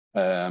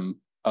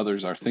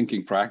 Others are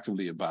thinking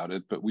proactively about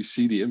it, but we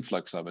see the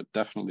influx of it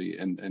definitely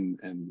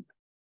in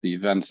the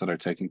events that are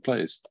taking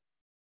place.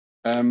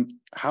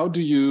 How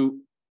do you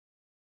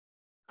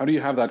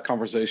have that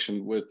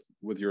conversation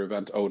with your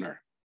event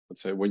owner?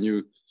 Let's say when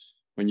you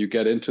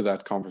get into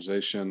that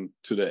conversation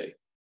today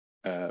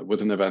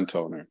with an event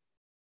owner,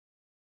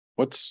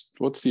 what's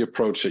the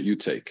approach that you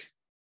take?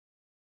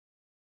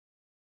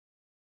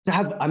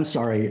 I'm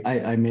sorry,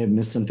 I may have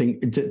missed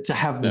something. To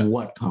have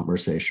what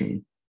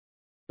conversation?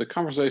 The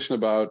conversation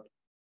about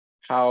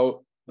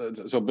how,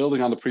 so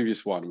building on the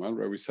previous one,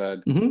 where we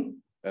said you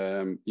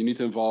need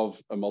to involve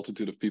a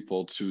multitude of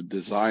people to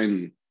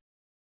design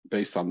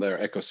based on their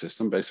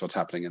ecosystem, based on what's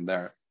happening in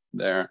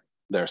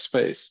their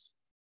space.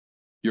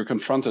 You're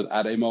confronted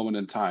at a moment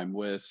in time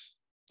with,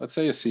 let's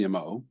say, a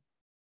CMO.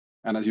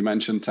 And as you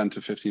mentioned, 10 to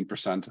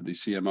 15% of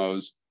these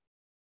CMOs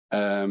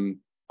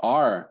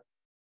are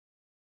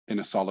in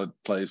a solid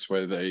place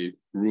where they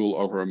rule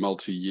over a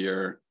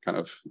multi-year kind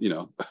of, you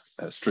know,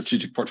 a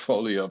strategic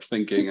portfolio of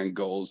thinking and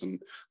goals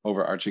and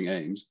overarching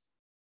aims,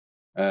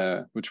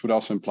 which would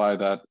also imply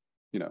that,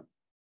 you know,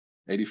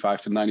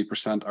 85 to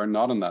 90% are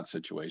not in that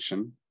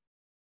situation.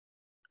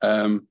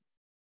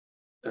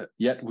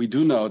 Yet we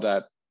do know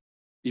that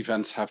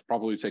events have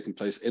probably taken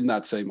place in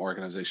that same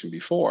organization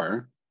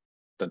before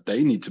that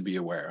they need to be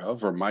aware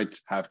of, or might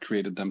have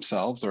created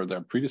themselves, or their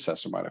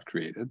predecessor might have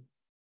created.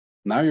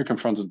 Now you're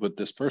confronted with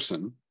this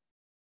person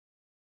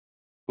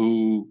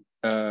who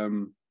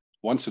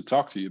wants to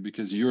talk to you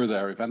because you're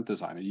their event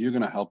designer. You're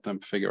going to help them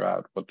figure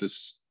out what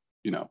this,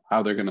 you know,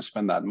 how they're going to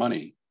spend that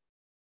money.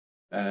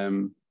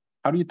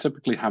 How do you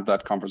typically have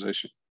that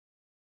conversation?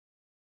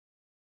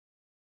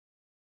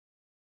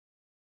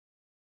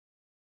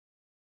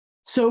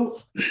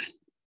 So,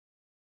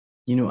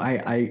 you know,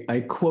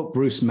 I quote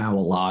Bruce Mao a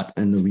lot,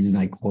 and the reason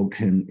I quote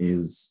him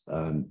is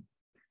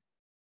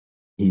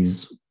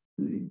he's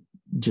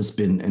just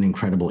been an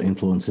incredible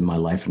influence in my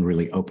life and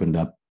really opened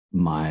up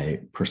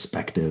my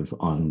perspective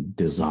on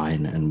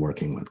design and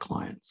working with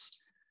clients.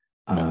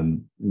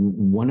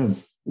 One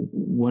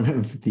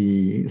of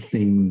the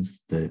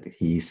things that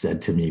he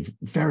said to me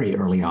very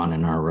early on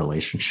in our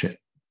relationship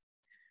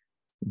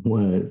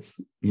was,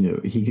 you know,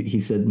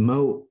 he said,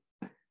 Mo,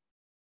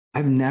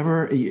 I've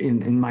never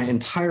in my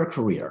entire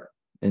career,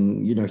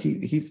 and you know,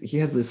 he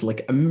has this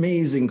like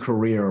amazing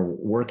career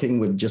working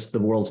with just the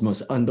world's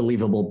most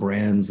unbelievable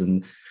brands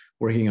and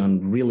working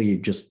on really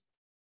just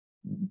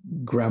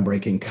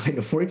groundbreaking kind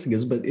of work.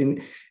 But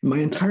in my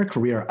entire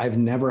career, I've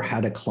never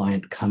had a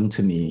client come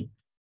to me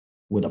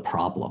with a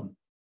problem.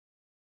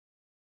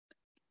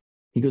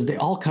 He goes, they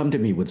all come to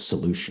me with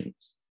solutions,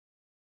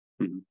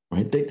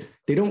 right?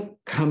 They don't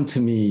come to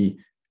me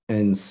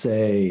and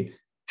say,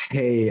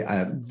 hey,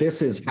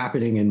 this is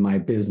happening in my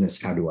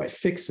business. How do I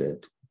fix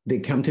it? They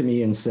come to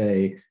me and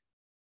say,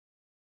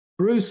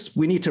 Bruce,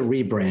 we need to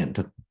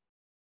rebrand.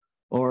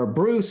 Or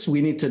Bruce,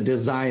 we need to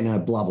design a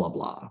blah, blah,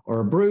 blah.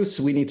 Or Bruce,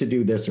 we need to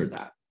do this or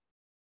that.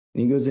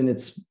 And he goes, and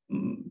it's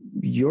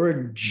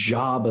your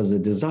job as a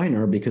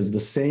designer, because the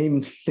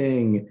same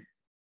thing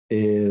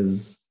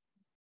is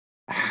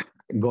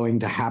going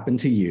to happen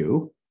to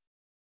you.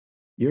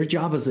 Your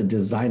job as a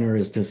designer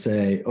is to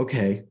say,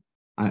 okay,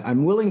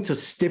 I'm willing to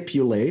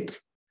stipulate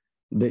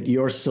that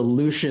your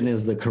solution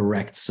is the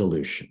correct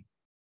solution.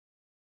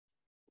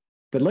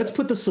 But let's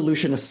put the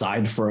solution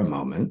aside for a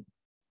moment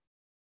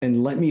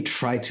and let me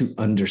try to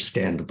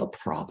understand the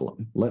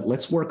problem.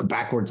 Let's work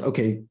backwards.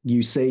 Okay,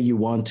 you say you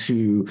want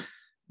to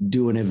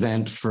do an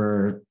event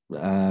for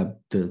the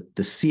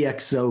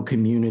CXO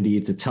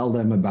community to tell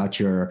them about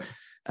your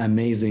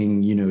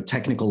amazing,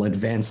 technical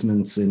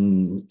advancements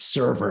in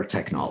server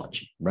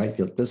technology, right?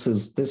 This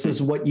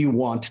is what you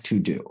want to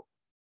do.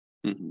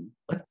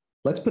 Mm-hmm.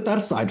 Let's put that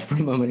aside for a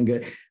moment and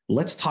go,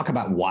 let's talk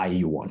about why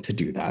you want to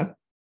do that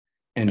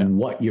and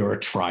what you're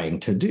trying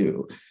to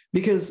do.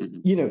 Because,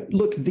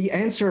 look, the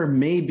answer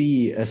may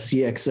be a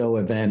CXO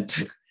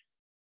event,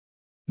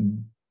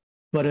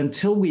 but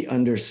until we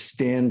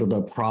understand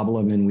the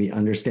problem and we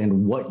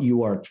understand what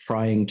you are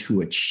trying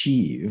to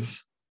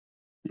achieve,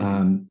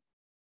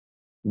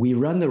 we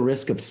run the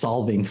risk of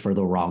solving for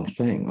the wrong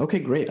thing. Okay,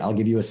 great. I'll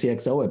give you a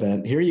CXO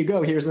event. Here you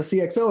go. Here's a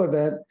CXO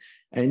event.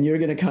 And you're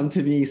going to come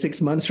to me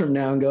 6 months from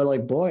now and go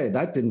like, boy,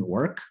 that didn't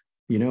work.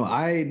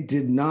 I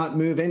did not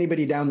move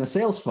anybody down the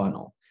sales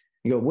funnel.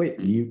 You go, wait,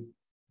 you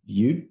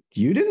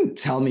didn't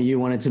tell me you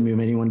wanted to move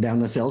anyone down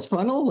the sales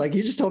funnel. Like,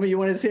 you just told me you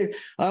wanted to say,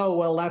 oh,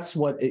 well, that's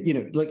what,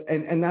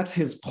 and that's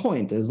his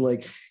point, is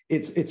like,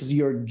 it's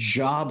your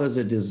job as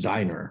a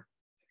designer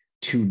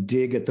to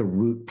dig at the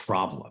root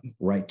problem,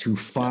 right? To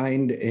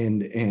find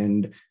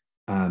and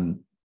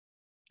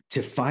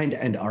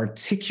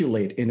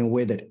articulate in a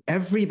way that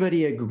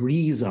everybody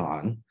agrees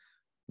on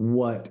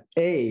what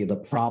A, the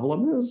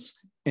problem is,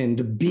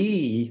 and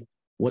B,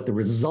 what the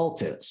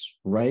result is,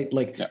 right?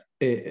 Like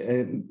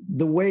the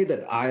way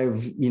that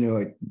I've,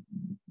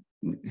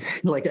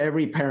 like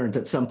every parent,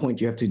 at some point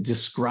you have to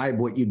describe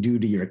what you do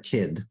to your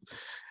kid.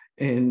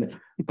 And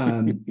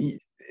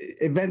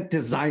event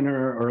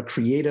designer or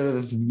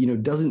creative,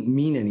 doesn't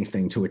mean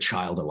anything to a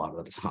child a lot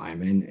of the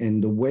time.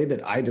 And the way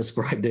that I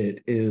described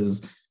it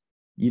is,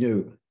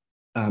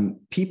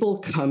 people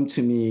come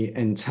to me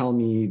and tell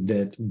me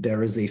that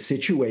there is a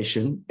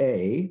situation,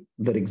 A,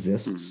 that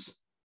exists,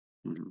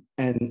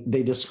 and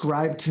they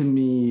describe to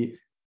me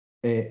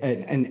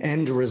an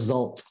end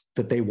result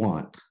that they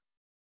want,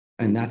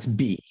 and that's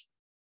B.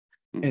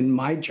 And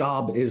my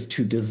job is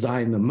to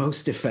design the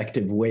most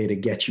effective way to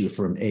get you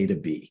from A to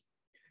B,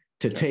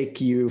 to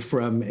take you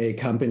from a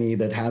company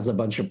that has a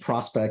bunch of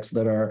prospects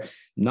that are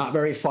not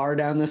very far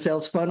down the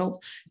sales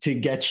funnel to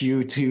get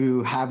you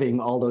to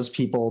having all those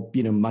people,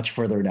 much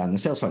further down the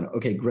sales funnel.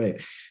 Okay,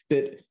 great.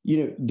 But,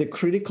 the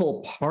critical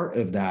part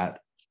of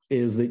that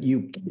is that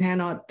you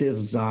cannot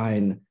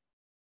design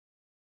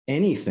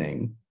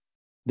anything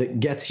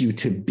that gets you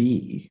to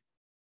B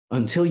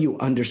until you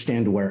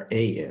understand where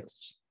A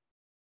is.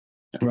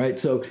 Right.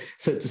 So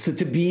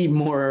to be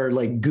more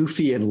like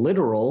goofy and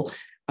literal,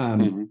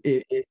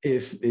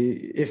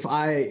 if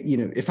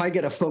I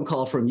get a phone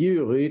call from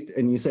you, Ruud,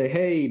 and you say,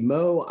 hey,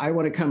 Mo, I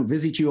want to come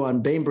visit you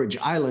on Bainbridge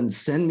Island,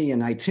 send me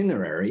an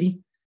itinerary.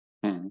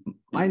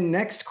 My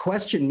next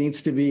question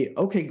needs to be,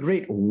 okay,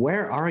 great.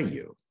 Where are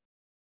you?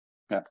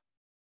 Yeah.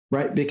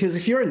 Right. Because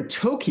if you're in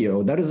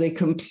Tokyo, that is a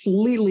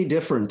completely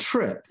different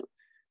trip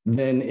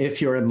than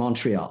if you're in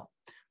Montreal,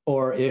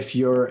 or if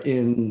you're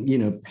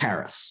in,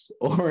 Paris,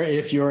 or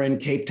if you're in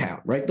Cape Town,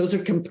 right? Those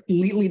are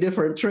completely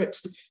different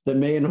trips that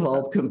may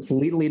involve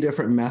completely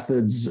different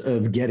methods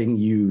of getting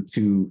you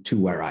to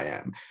where I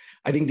am.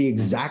 I think the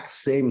exact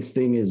same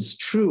thing is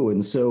true.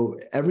 And so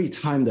every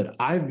time that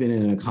I've been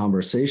in a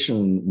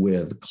conversation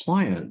with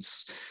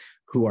clients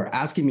who are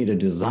asking me to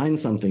design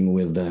something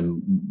with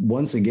them,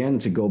 once again,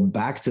 to go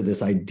back to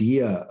this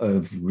idea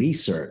of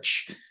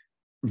research,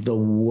 the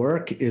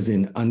work is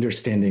in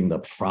understanding the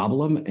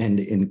problem and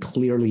in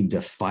clearly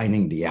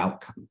defining the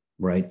outcome,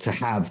 right? To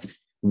have,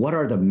 what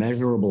are the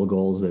measurable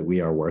goals that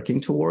we are working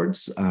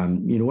towards?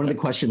 One of the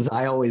questions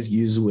I always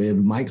use with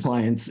my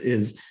clients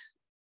is,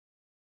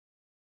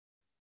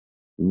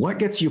 what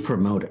gets you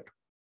promoted?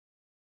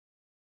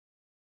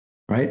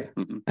 Right?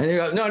 And they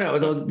go, no,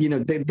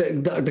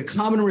 the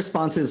common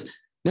response is,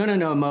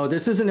 no, Mo,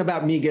 this isn't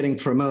about me getting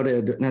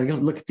promoted. And I go,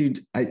 look,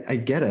 dude, I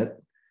get it.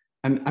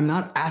 I'm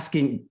not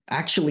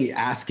actually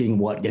asking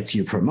what gets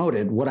you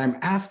promoted. What I'm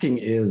asking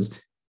is,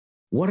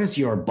 what does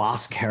your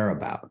boss care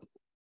about?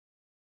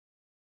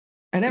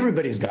 And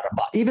everybody's got a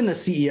boss. Even the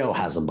CEO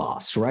has a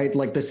boss, right?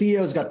 Like the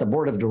CEO's got the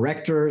board of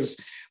directors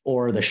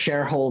or the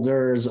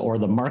shareholders or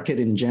the market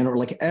in general.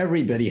 Like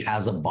everybody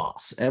has a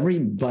boss.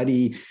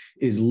 Everybody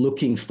is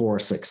looking for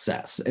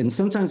success. And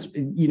sometimes,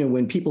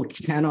 when people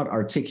cannot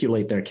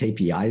articulate their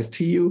KPIs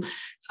to you,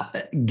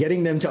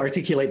 getting them to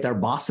articulate their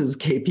boss's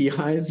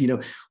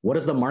KPIs, what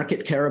does the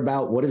market care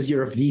about? What does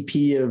your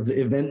VP of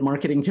event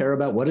marketing care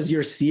about? What does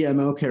your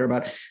CMO care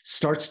about?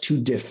 Starts to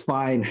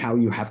define how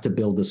you have to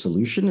build a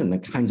solution and the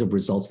kinds of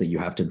results that you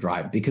have to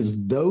drive,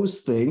 because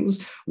those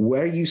things,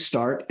 where you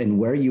start and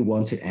where you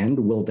want to end,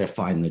 will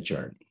define the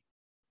journey.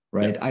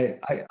 Right.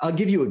 Yeah. I'll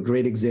give you a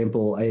great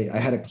example. I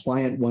had a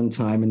client one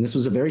time, and this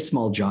was a very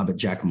small job at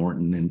Jack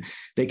Morton, and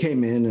they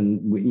came in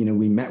and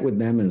we met with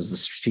them, and it was the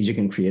strategic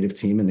and creative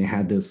team, and they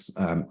had this,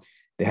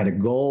 they had a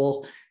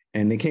goal,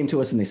 and they came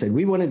to us and they said,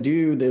 we want to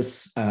do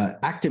this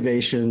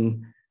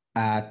activation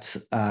at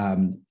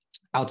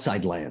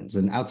Outside Lands.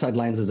 And Outside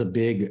Lands is a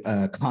big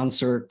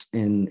concert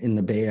in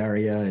the Bay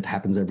Area. It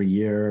happens every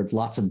year.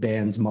 Lots of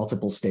bands,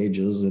 multiple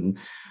stages, and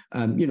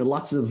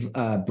lots of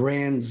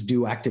brands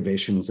do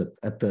activations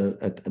at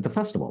the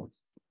festival.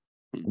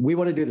 We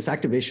want to do this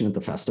activation at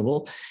the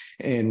festival,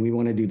 and we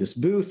want to do this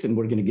booth, and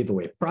we're going to give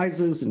away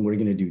prizes, and we're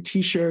going to do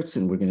T-shirts,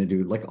 and we're going to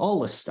do like all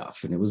this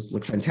stuff. And it was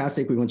like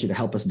fantastic. We want you to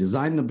help us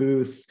design the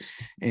booth,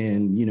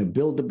 and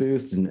build the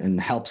booth, and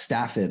help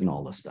staff it, and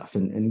all this stuff.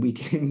 And we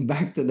came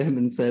back to them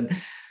and said,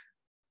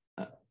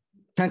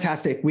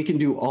 fantastic. We can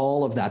do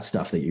all of that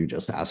stuff that you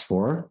just asked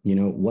for.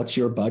 What's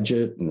your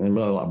budget? And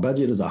our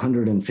budget is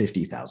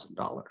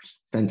 $150,000.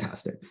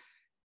 Fantastic.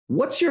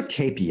 What's your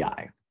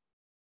KPI?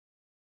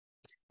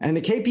 And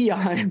the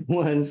KPI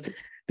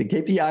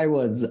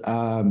was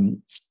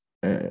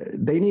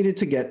they needed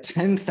to get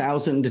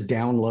 10,000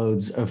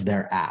 downloads of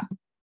their app.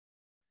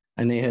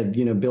 And they had,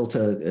 built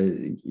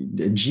a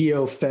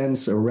geo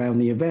fence around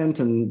the event,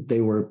 and they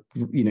were,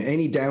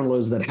 any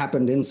downloads that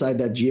happened inside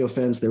that geo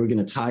fence, they were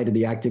going to tie to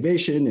the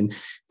activation. And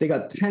they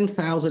got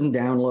 10,000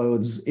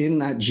 downloads in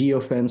that geo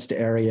fenced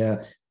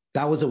area.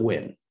 That was a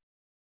win.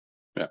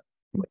 Yeah.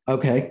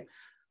 Okay.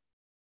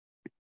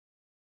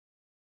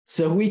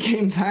 So we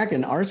came back,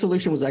 and our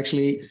solution was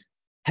actually,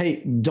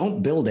 hey,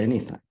 don't build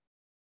anything.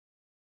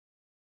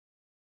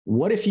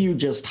 What if you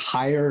just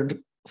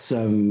hired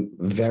some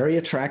very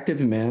attractive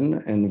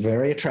men and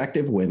very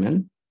attractive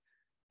women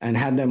and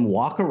had them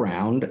walk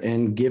around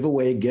and give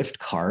away gift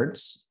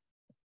cards?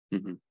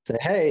 Mm-hmm. Say,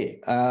 hey,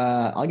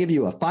 I'll give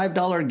you a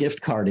 $5 gift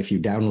card if you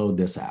download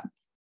this app.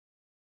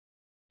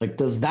 Like,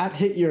 does that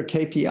hit your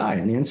KPI?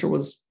 And the answer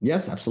was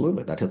yes,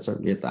 absolutely. That hits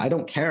it. I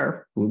don't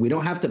care. We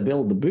don't have to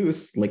build the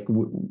booth.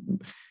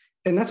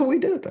 And that's what we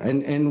did.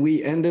 And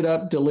we ended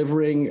up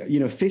delivering,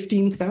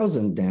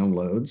 15,000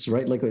 downloads,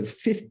 right? Like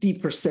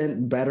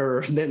 50%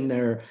 better than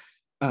their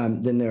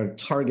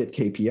target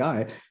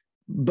KPI.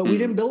 But we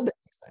didn't build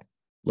anything.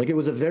 Like, it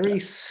was a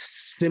very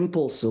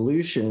simple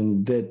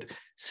solution that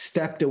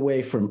stepped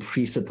away from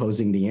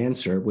presupposing the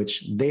answer,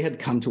 which they had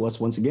come to us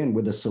once again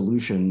with a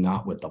solution,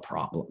 not with the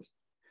problem.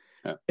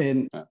 Yeah.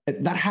 And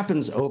that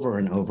happens over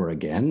and over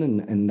again.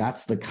 And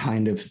that's the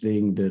kind of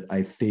thing that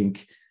I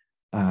think,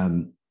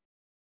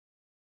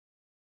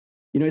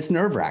 it's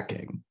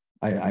nerve-wracking.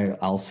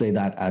 I'll say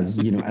that as,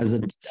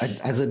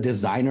 as a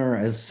designer,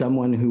 as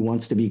someone who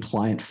wants to be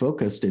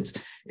client-focused,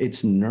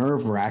 it's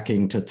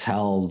nerve-wracking to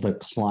tell the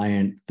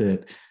client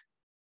that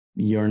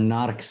you're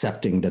not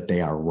accepting that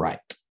they are right.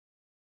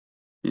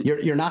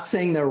 You're not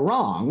saying they're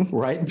wrong,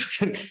 right?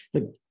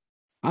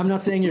 I'm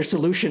not saying your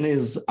solution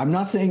is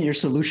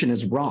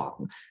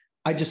wrong.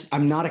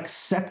 I'm not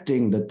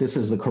accepting that this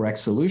is the correct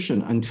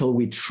solution until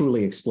we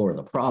truly explore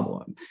the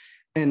problem.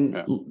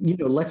 And,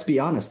 let's be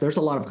honest, there's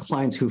a lot of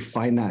clients who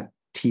find that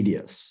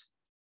tedious,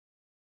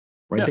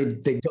 right? Yeah.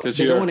 They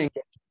don't want to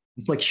engage.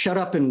 It's like, shut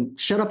up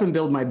and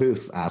build my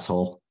booth,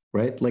 asshole.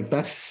 Right? Like,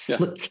 that's,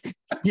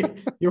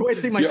 you're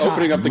wasting my time. You're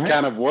opening up the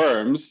can of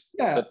worms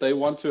that they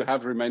want to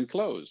have remain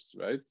closed,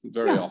 right?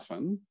 Very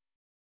often.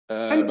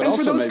 But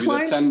also maybe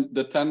clients,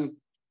 the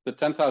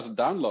 10,000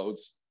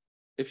 downloads,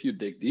 if you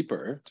dig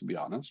deeper, to be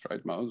honest,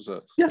 right, Mo?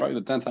 Probably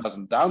the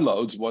 10,000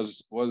 downloads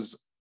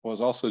was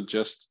also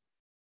just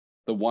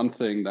the one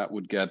thing that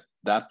would get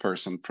that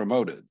person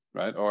promoted,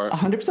 right? Or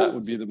 100%. That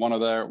would be one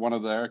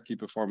of their key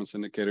performance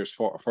indicators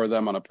for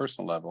them on a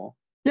personal level.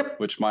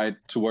 Yep. Which might,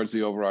 towards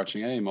the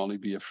overarching aim, only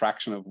be a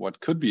fraction of what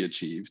could be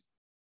achieved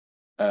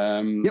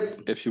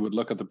if you would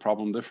look at the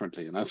problem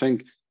differently. And I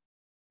think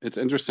it's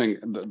interesting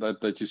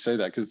that you say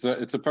that, because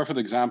it's a perfect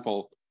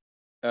example,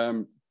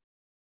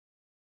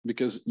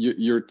 because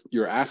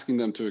you're asking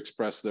them to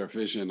express their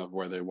vision of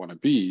where they want to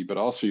be, but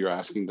also you're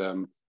asking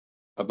them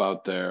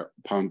about their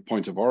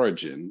point of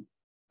origin,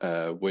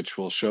 which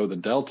will show the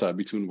delta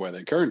between where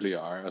they currently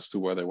are as to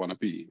where they want to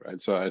be, right?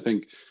 So I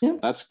think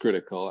that's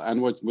critical. And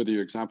with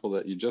your example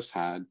that you just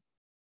had,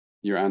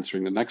 you're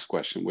answering the next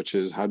question, which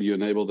is, how do you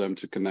enable them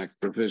to connect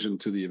their vision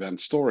to the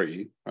event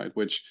story, right?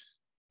 Which,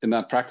 in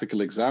that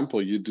practical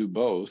example, you do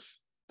both.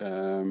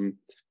 And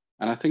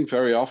I think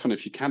very often,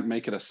 if you can't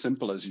make it as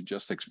simple as you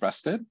just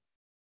expressed it,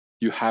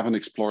 you haven't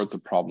explored the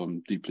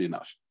problem deeply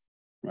enough,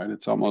 right?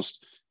 It's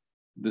almost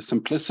the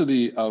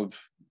simplicity of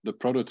the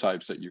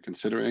prototypes that you're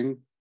considering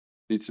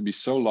needs to be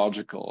so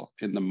logical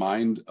in the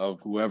mind of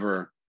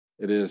whoever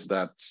it is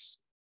that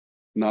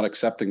not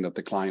accepting that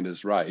the client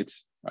is right,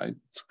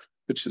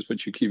 which is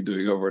what you keep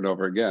doing over and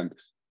over again.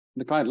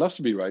 The client loves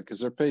to be right because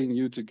they're paying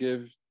you to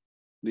give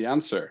the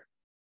answer.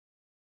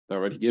 They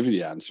already give you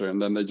the answer,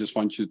 and then they just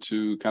want you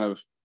to kind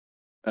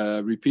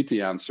of repeat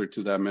the answer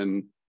to them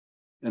in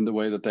the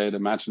way that they had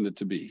imagined it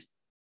to be.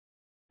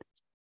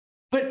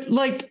 But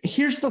like,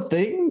 here's the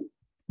thing,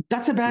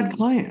 that's a bad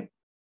client.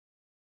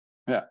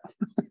 Yeah.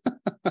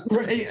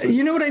 Right?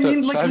 You know what I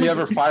mean? So have you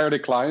ever fired a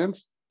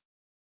client?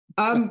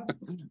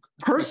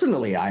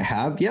 Personally, I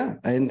have, yeah.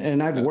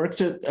 And I've worked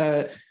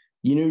at,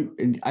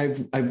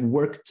 I've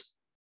worked,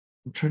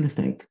 I'm trying to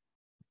think.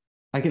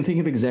 I can think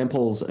of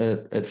examples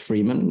at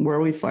Freeman where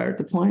we fired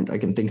the client. I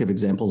can think of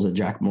examples at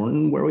Jack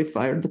Morton where we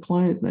fired the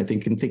client. And I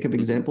can think of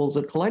examples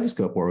at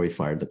Kaleidoscope where we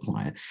fired the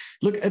client.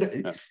 Look,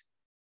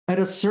 at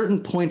a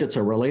certain point, it's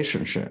a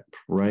relationship,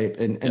 right?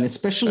 And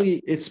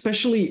especially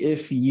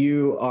if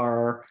you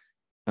are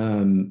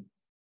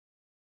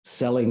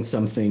selling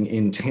something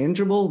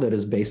intangible that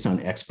is based on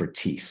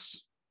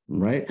expertise,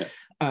 right?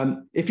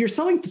 If you're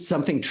selling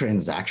something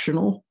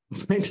transactional,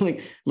 right?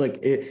 like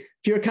if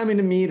you're coming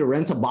to me to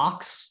rent a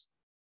box,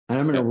 and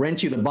I'm going to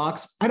rent you the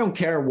box, I don't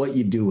care what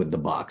you do with the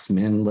box,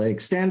 man.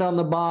 Like, stand on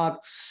the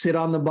box, sit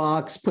on the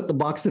box, put the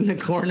box in the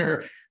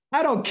corner.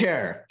 I don't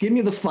care. Give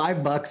me the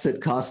 $5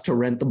 it costs to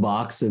rent the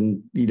box,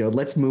 and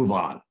let's move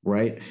on,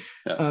 right?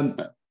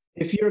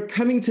 If you're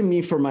coming to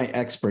me for my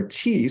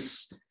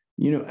expertise,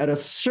 at a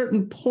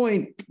certain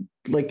point,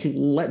 like,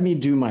 let me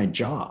do my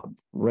job,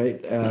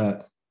 right?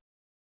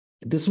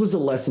 This was a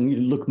lesson.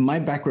 Look, my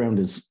background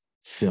is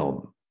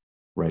film,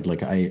 right?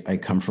 Like, I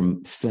come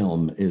from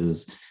film,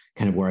 is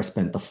kind of where I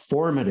spent the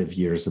formative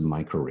years of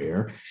my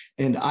career.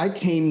 And I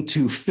came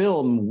to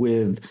film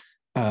with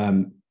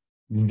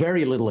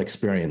very little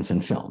experience in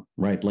film,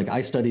 right? Like,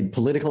 I studied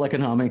political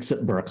economics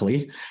at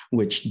Berkeley,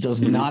 which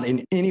does not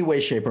in any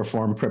way, shape, or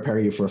form prepare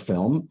you for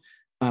film.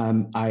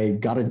 I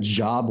got a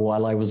job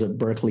while I was at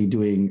Berkeley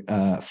doing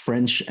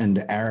French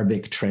and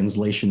Arabic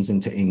translations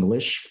into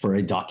English for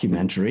a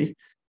documentary,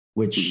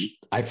 which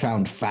I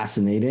found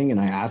fascinating. And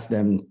I asked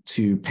them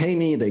to pay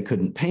me. They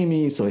couldn't pay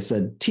me. So I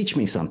said, teach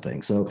me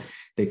something. So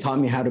they taught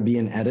me how to be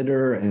an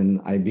editor,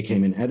 and I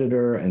became an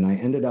editor. And I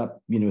ended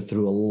up,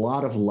 through a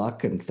lot of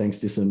luck and thanks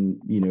to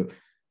some,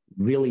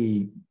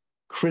 really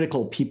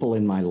critical people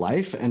in my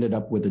life, ended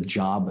up with a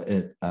job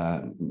at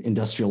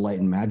Industrial Light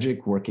and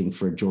Magic, working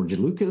for George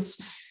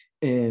Lucas,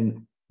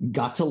 and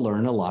got to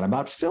learn a lot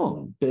about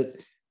film. But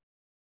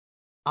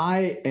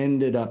I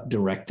ended up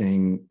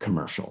directing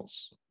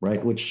commercials,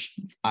 right? Which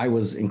I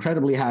was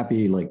incredibly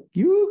happy, like,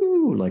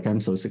 yoo-hoo, like,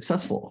 I'm so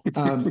successful.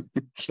 But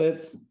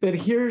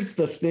here's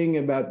the thing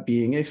about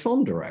being a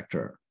film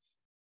director.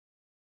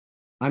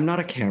 I'm not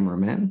a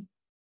cameraman.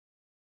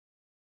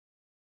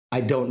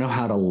 I don't know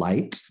how to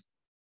light.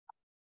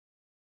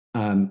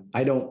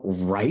 I don't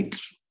write,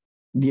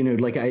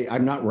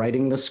 I'm not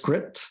writing the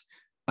script.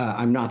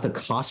 I'm not the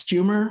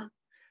costumer.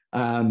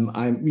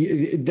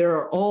 There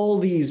are all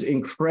these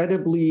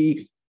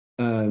incredibly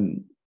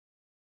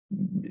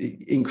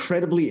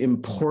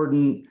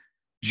important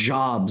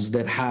jobs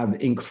that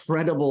have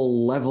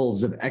incredible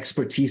levels of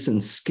expertise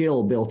and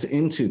skill built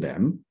into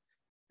them,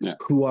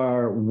 who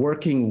are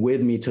working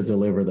with me to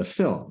deliver the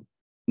film.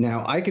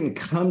 Now, I can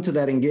come to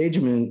that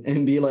engagement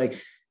and be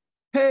like,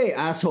 hey,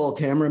 asshole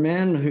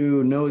cameraman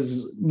who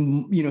knows,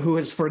 who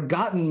has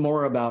forgotten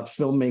more about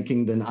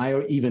filmmaking than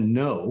I even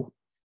know,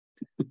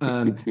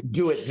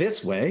 do it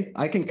this way.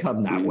 I can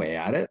come that way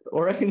at it.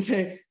 Or I can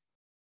say,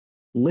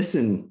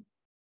 listen,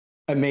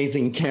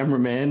 amazing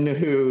cameraman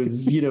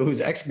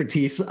whose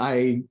expertise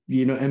I,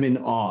 am in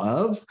awe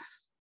of.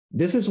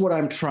 This is what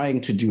I'm trying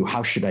to do.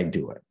 How should I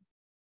do it?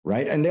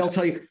 Right. And they'll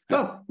tell you,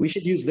 oh, we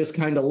should use this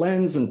kind of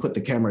lens and put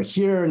the camera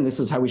here, and this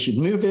is how we should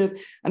move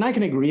it. And I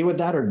can agree with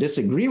that or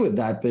disagree with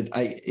that, but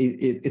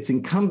it's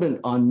incumbent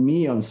on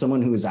me, on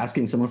someone who is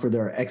asking someone for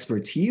their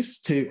expertise,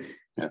 to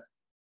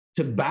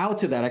bow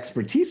to that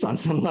expertise on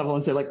some level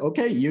and say, like,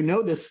 okay,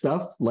 this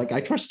stuff, like, I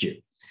trust you.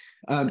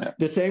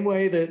 The same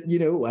way that,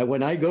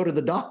 when I go to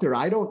the doctor,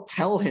 I don't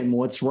tell him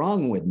what's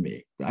wrong with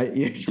me.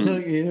 Unless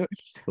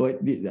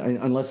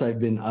I've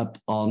been up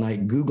all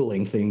night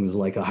Googling things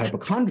like a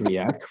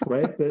hypochondriac,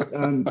 right? But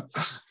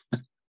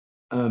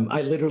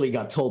I literally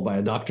got told by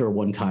a doctor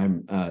one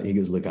time, he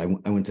goes, look, I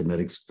went to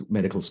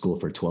medical school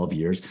for 12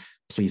 years.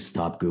 Please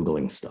stop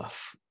Googling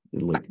stuff.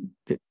 Like,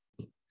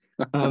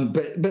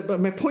 but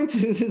my point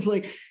is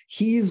like,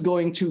 he's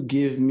going to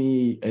give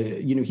me,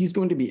 he's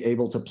going to be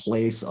able to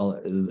place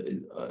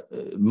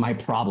my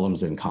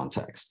problems in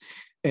context.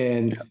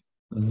 And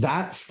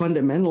that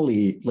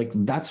fundamentally, like,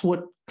 that's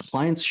what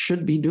clients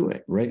should be doing,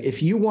 right?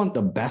 If you want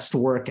the best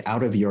work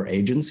out of your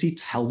agency,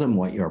 tell them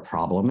what your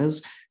problem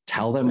is,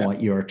 tell them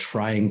what you're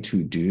trying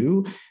to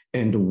do,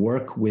 and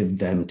work with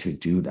them to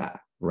do that,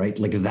 right?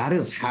 Like, that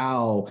is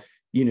how,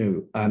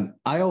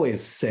 I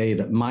always say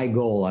that my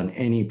goal on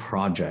any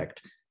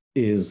project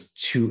is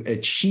to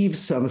achieve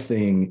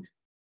something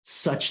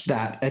such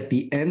that at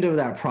the end of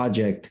that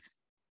project,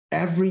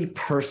 every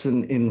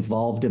person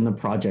involved in the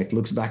project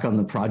looks back on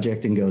the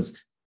project and goes,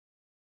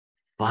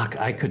 fuck,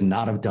 I could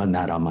not have done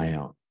that on my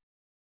own.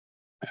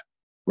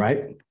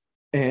 Right?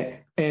 And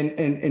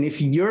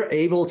if you're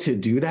able to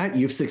do that,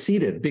 you've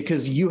succeeded,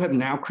 because you have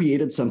now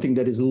created something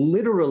that is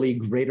literally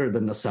greater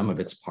than the sum of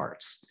its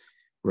parts.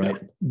 Right?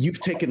 Yeah. You've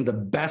taken the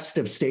best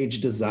of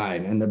stage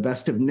design and the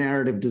best of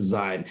narrative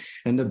design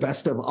and the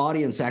best of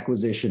audience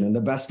acquisition and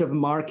the best of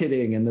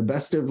marketing and the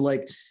best of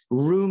like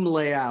room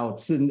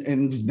layouts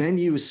and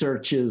venue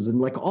searches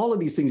and like all of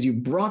these things. You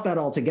brought that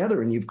all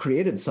together and you've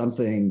created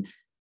something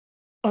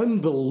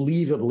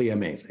unbelievably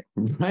amazing,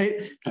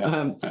 right?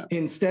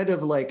 Instead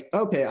of like,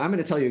 okay, I'm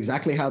going to tell you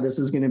exactly how this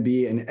is going to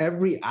be, and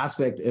every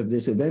aspect of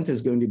this event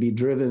is going to be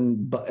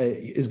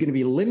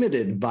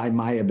limited by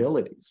my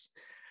abilities,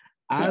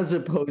 as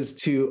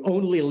opposed to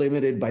only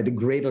limited by the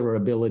greater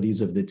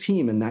abilities of the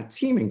team. And that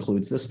team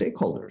includes the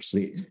stakeholders.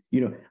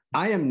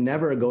 I am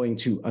never going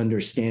to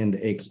understand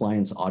a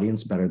client's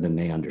audience better than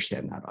they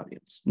understand that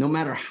audience. No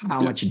matter how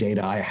much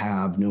data I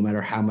have, no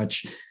matter how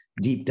much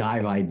deep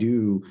dive I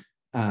do,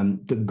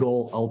 the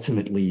goal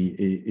ultimately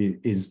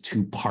is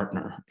to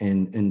partner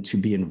and to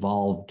be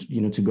involved,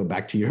 to go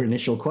back to your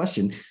initial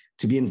question,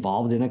 to be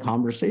involved in a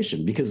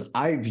conversation, because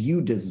I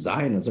view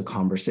design as a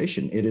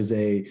conversation. It is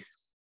a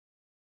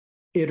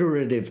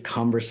iterative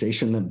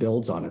conversation that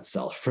builds on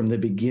itself from the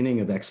beginning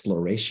of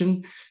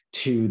exploration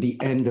to the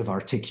end of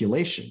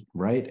articulation,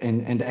 right?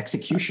 And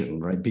execution,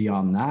 right?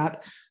 Beyond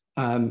that.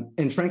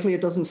 And frankly,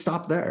 it doesn't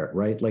stop there,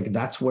 right? Like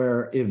that's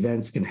where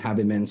events can have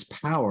immense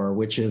power,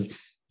 which is,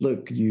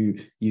 look,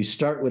 you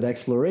start with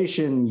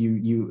exploration,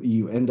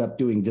 you end up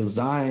doing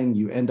design,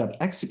 you end up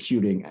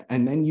executing,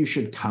 and then you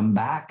should come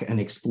back and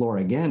explore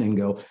again and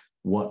go,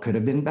 what could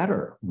have been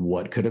better?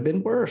 What could have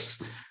been worse?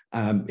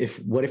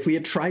 What if we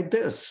had tried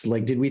this?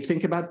 Like, did we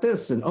think about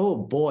this? And oh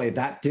boy,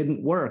 that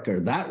didn't work,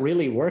 or that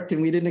really worked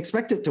and we didn't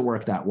expect it to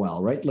work that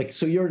well, right? Like,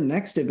 so your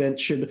next event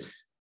should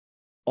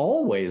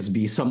always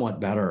be somewhat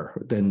better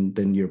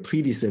than your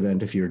previous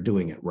event if you're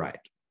doing it right.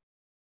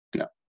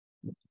 Yeah.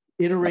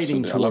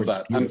 Iterating Absolutely. towards I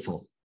love that.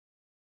 beautiful.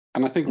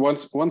 And I think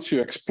once you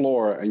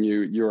explore and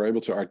you're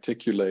able to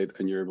articulate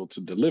and you're able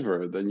to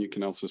deliver, then you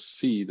can also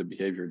see the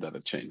behavior that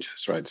it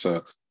changes, right?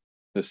 So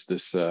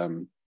this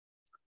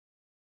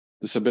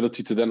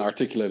ability to then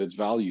articulate its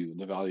value,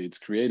 the value it's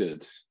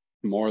created,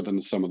 more than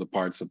the sum of the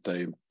parts that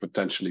they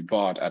potentially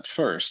bought at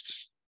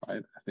first,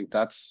 right? I think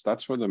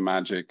that's where the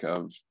magic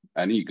of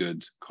any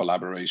good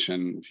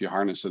collaboration, if you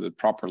harness it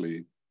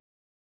properly,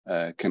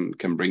 can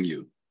bring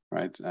you,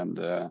 right? And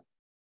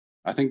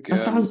I think,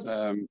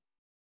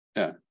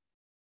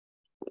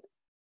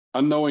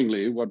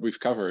 unknowingly, what we've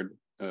covered,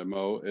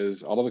 Mo,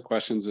 is all of the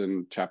questions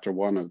in chapter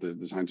 1 of the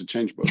Design to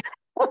Change book.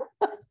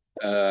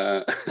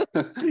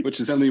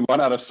 Which is only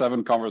 1 out of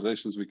 7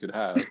 conversations we could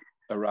have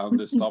around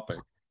this topic.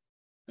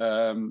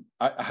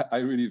 I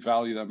really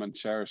value them and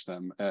cherish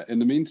them. In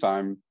the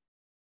meantime,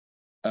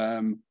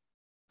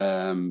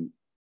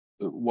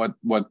 what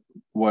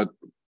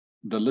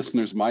the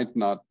listeners might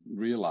not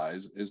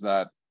realize is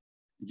that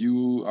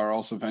you are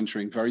also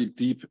venturing very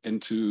deep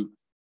into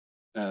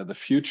the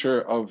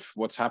future of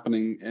what's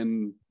happening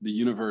in the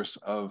universe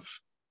of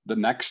the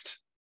next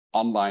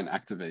online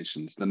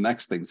activations, the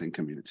next things in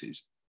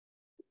communities.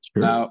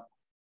 Sure. Now,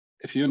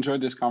 if you enjoyed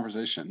this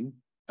conversation,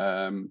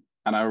 and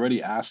I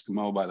already asked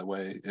Mo, by the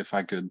way, if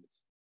I could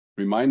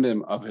remind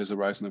him of his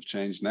Horizon of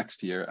Change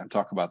next year and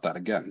talk about that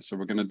again. So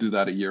we're going to do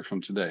that a year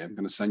from today. I'm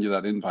going to send you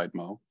that invite,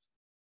 Mo.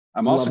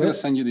 I'm also going to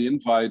send you the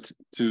invite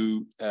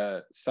to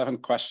 7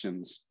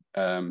 questions,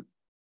 which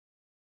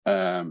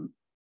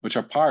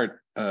are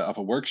part of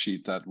a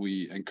worksheet that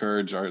we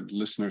encourage our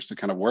listeners to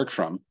kind of work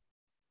from.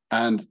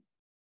 And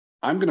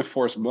I'm going to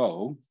force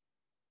Mo,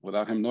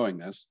 without him knowing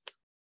this,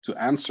 to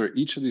answer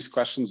each of these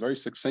questions very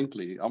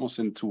succinctly, almost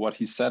into what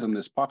he said in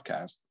this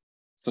podcast,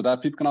 so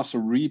that people can also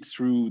read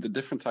through the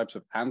different types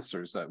of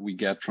answers that we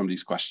get from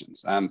these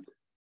questions. And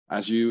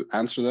as you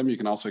answer them, you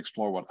can also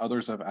explore what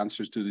others have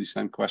answers to these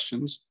same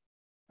questions.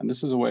 And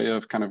this is a way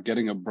of kind of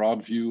getting a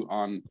broad view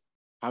on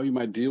how you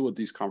might deal with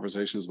these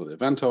conversations with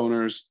event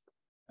owners,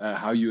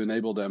 how you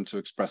enable them to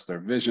express their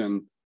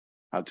vision,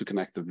 how to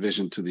connect the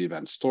vision to the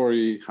event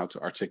story, how to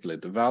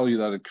articulate the value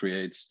that it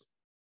creates.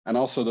 And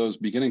also those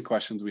beginning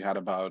questions we had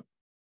about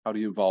how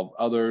do you involve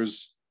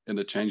others in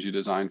the change you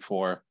design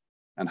for,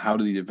 and how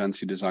do the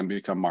events you design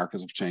become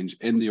markers of change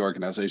in the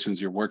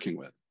organizations you're working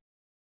with.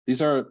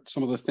 These are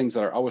some of the things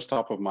that are always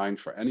top of mind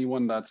for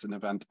anyone that's an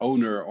event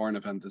owner or an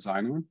event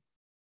designer.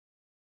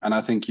 And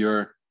I think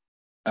this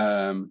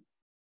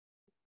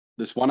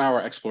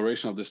 1-hour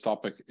exploration of this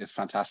topic is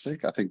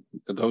fantastic. I think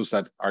those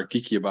that are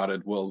geeky about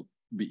it will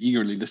be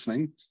eagerly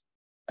listening.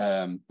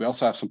 We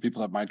also have some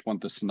people that might want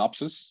the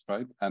synopsis,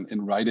 right? And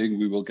in writing,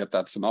 we will get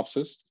that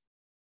synopsis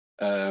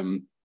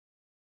from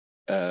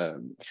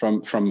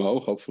Mo,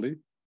 hopefully.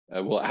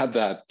 We'll add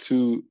that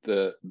to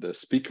the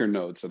speaker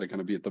notes that are going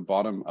to be at the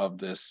bottom of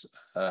this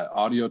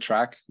audio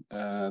track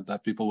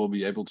that people will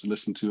be able to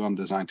listen to on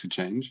Design to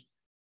Change.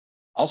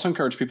 Also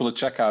encourage people to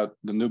check out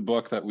the new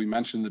book that we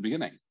mentioned in the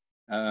beginning,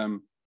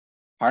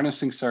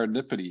 Harnessing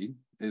Serendipity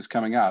is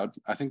coming out.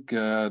 I think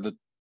that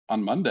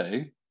on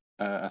Monday,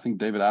 I think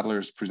David Adler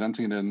is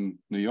presenting it in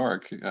New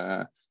York.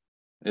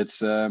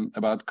 It's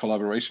about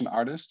collaboration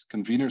artists,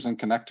 conveners and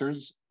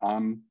connectors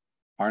on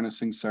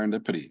harnessing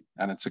serendipity.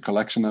 And it's a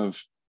collection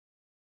of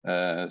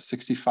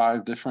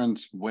 65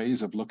 different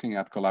ways of looking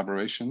at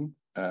collaboration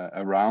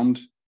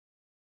around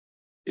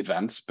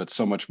events, but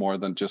so much more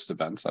than just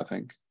events, I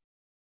think.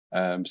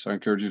 So I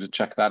encourage you to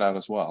check that out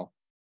as well.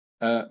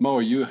 Mo,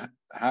 are you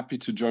happy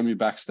to join me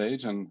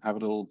backstage and have a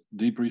little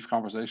debrief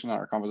conversation on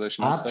our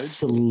conversation on stage?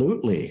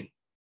 Absolutely.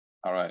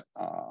 All right,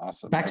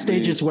 awesome.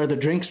 Backstage is where the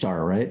drinks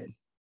are, right?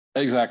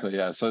 Exactly,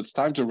 yeah. So it's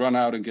time to run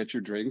out and get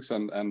your drinks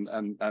and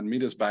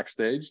meet us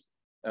backstage.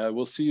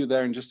 We'll see you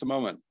there in just a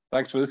moment.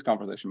 Thanks for this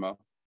conversation, Mo.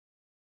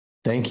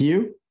 Thank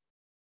you.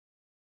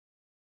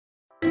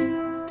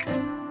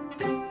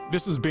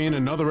 This has been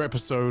another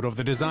episode of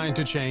the Design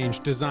to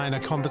Change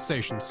Designer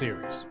Conversation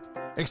series.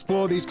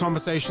 Explore these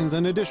conversations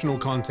and additional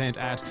content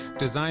at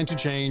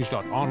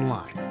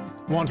designtochange.online.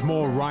 Want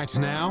more right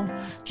now?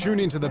 Tune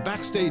into the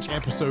backstage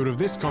episode of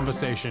this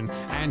conversation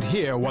and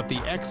hear what the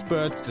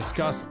experts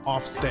discuss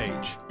off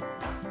stage.